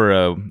looking for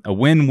a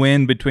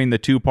win-win between the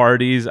two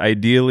parties,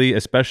 ideally,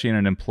 especially in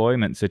an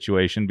employment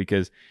situation,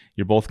 because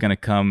you're both going to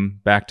come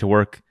back to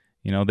work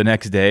the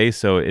next day.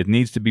 So it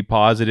needs to be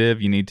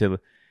positive. You need to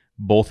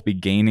both be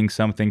gaining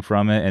something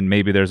from it. And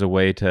maybe there's a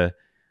way to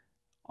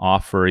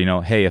offer,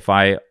 hey, if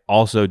I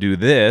also do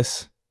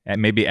this,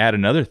 and maybe add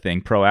another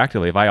thing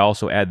proactively, if I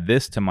also add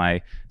this to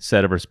my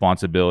set of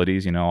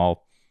responsibilities,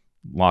 I'll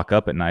lock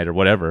up at night or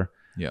whatever.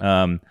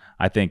 Yeah.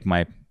 I think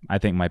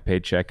my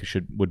paycheck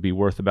would be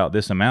worth about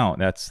this amount.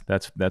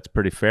 That's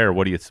pretty fair.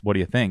 What do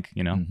you think?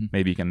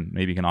 Maybe you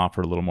can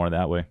offer a little more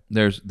that way.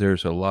 There's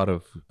a lot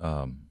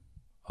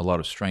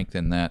of strength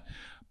in that,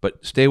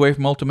 but stay away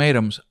from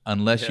ultimatums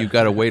unless you've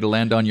got a way to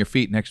land on your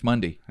feet next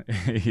Monday.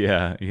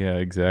 Yeah,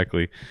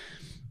 exactly.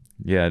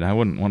 Yeah, and I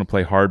wouldn't want to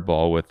play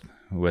hardball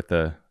with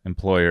a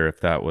employer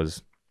if that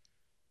was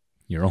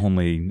your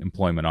only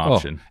employment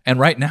option. Oh, and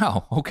right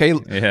now, okay,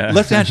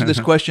 let's answer this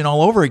question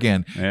all over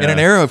again. Yeah. In an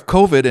era of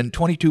COVID and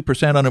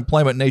 22%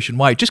 unemployment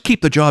nationwide, just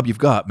keep the job you've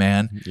got,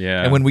 man.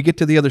 Yeah. And when we get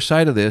to the other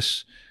side of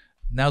this,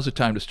 now's the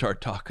time to start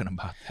talking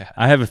about that.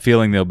 I have a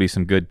feeling there'll be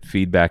some good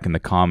feedback in the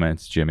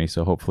comments, Jimmy,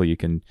 so hopefully you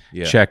can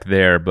check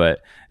there.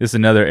 But this is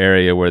another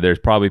area where there's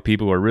probably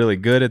people who are really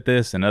good at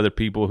this and other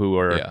people who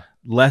are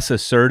less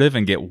assertive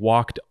and get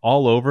walked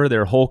all over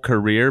their whole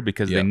career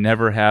because they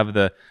never have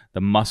the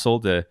muscle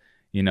to,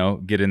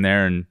 get in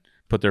there and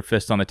put their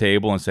fist on the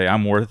table and say,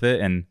 I'm worth it.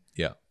 And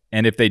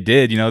if they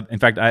did, in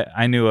fact,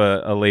 I knew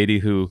a lady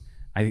who,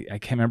 I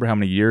can't remember how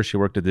many years she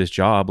worked at this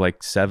job,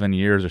 like 7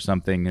 years or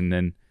something, and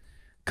then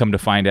come to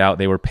find out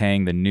they were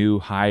paying the new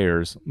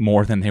hires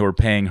more than they were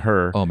paying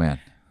her. Oh man.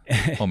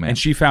 And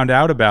she found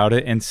out about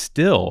it and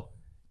still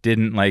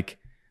didn't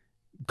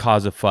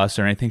cause a fuss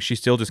or anything. She's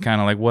still just kind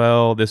of like,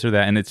 well, this or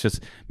that. And it's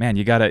just, man,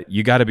 you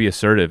gotta be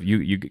assertive.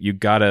 You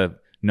gotta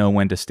know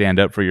when to stand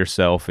up for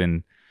yourself.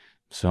 And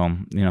so,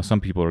 some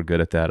people are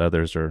good at that.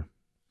 Others are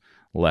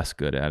less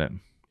good at it.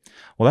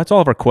 Well, that's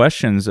all of our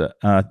questions.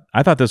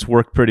 I thought this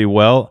worked pretty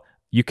well.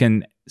 You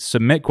can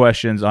submit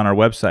questions on our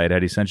website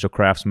at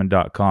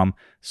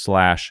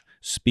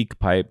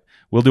essentialcraftsman.com/speakpipe.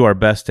 We'll do our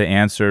best to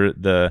answer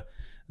the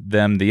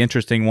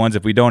interesting ones.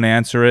 If we don't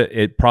answer it,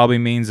 it probably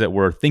means that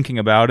we're thinking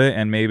about it,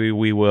 and maybe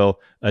we will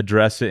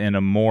address it in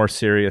a more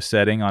serious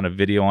setting on a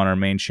video on our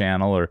main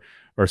channel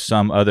or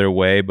some other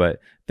way. But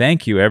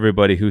thank you,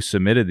 everybody who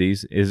submitted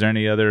these. Is there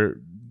any other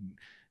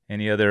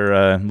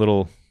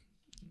little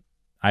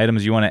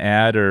items you want to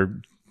add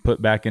or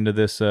put back into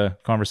this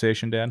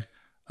conversation, Dad?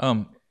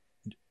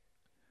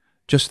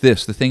 Just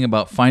this, the thing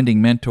about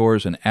finding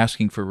mentors and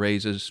asking for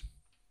raises,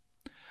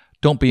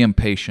 don't be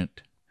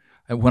impatient.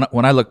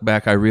 When I look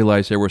back, I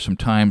realize there were some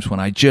times when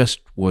I just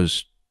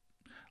was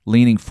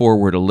leaning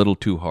forward a little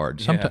too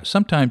hard.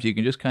 Sometimes you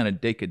can just kind of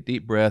take a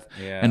deep breath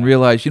and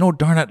realize,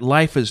 darn it,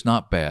 life is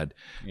not bad.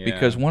 Yeah.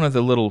 Because one of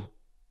the little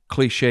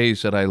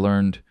cliches that I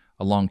learned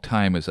a long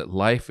time is that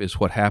life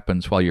is what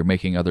happens while you're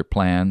making other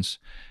plans,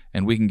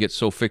 and we can get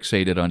so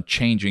fixated on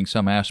changing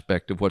some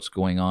aspect of what's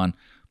going on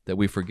that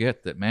we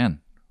forget that,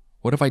 man,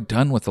 what have I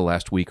done with the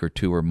last week or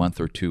two or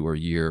month or two or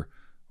year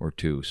or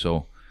two?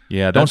 So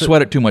don't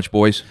sweat it too much,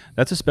 boys.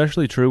 That's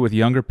especially true with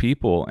younger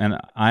people, and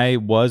I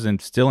was and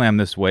still am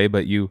this way,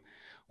 but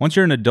once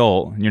you're an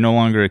adult and you're no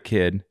longer a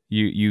kid,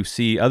 you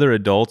see other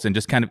adults and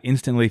just kind of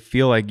instantly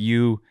feel like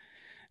you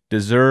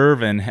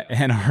deserve and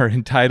are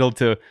entitled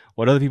to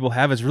what other people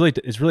have. It's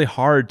really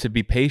hard to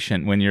be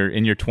patient when you're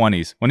in your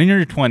 20s. When you're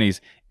in your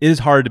 20s, it is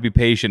hard to be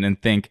patient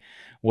and think,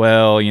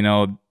 well,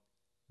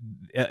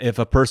 if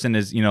a person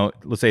is,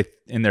 let's say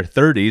in their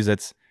 30s,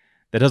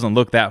 that doesn't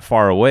look that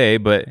far away,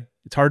 but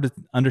it's hard to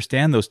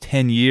understand those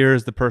 10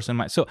 years the person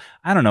might. So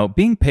I don't know.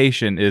 Being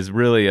patient is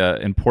really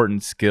an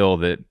important skill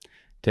that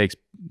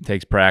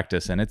takes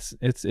practice, and it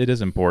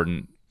is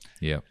important.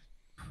 Yeah.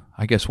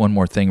 I guess one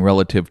more thing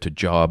relative to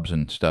jobs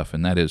and stuff,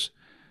 and that is,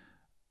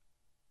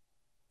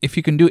 if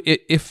you can do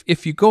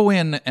if you go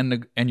in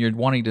and you're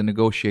wanting to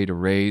negotiate a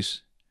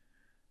raise,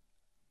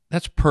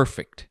 that's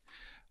perfect.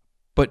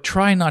 But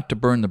try not to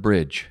burn the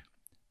bridge,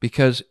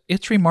 because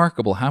it's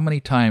remarkable how many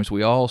times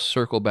we all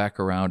circle back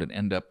around and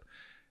end up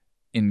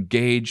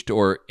engaged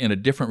or in a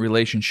different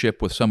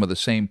relationship with some of the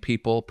same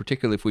people,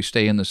 particularly if we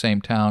stay in the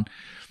same town.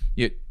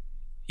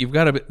 You've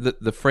got to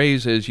the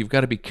phrase is, you've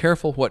got to be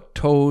careful what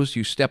toes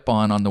you step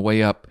on the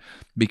way up,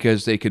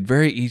 because they could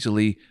very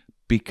easily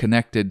be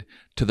connected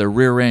to the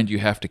rear end you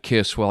have to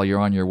kiss while you're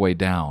on your way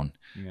down.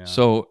 Yeah.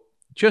 So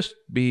just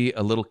be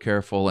a little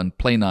careful and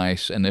play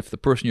nice, and if the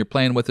person you're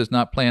playing with is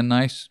not playing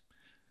nice,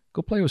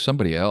 go play with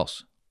somebody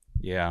else.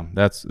 Yeah,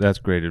 that's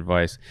great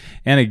advice.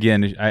 And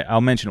again, I'll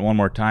mention it one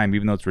more time,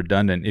 even though it's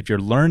redundant. If you're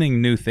learning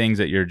new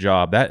things at your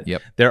job,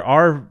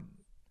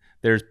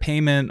 there's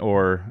payment,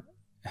 or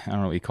I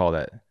don't know what you call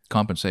that.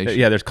 Compensation.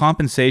 Yeah, there's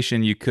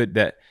compensation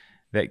that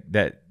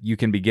you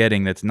can be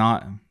getting that's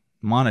not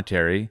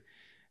monetary,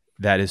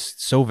 that is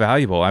so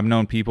valuable.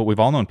 We've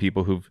all known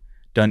people who've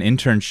done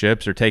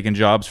internships or taken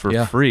jobs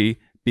for free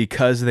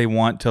because they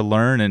want to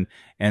learn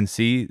and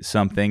see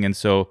something. And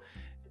so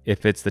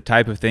if it's the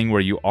type of thing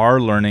where you are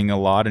learning a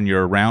lot and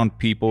you're around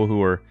people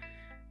who are,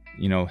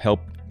 help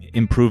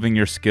improving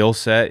your skill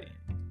set,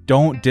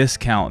 don't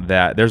discount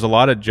that. There's a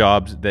lot of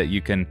jobs that you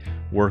can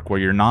work where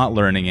you're not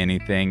learning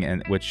anything,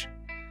 and which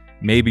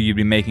maybe you'd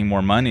be making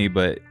more money,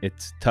 but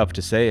it's tough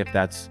to say if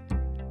that's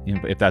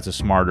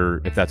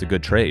a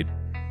good trade.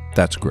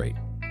 That's great.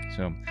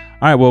 So, all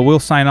right, well, we'll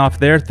sign off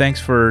there.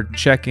 Thanks for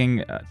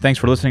listening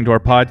to our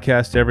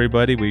podcast,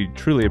 everybody. We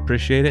truly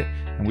appreciate it,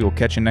 and we will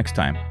catch you next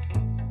time.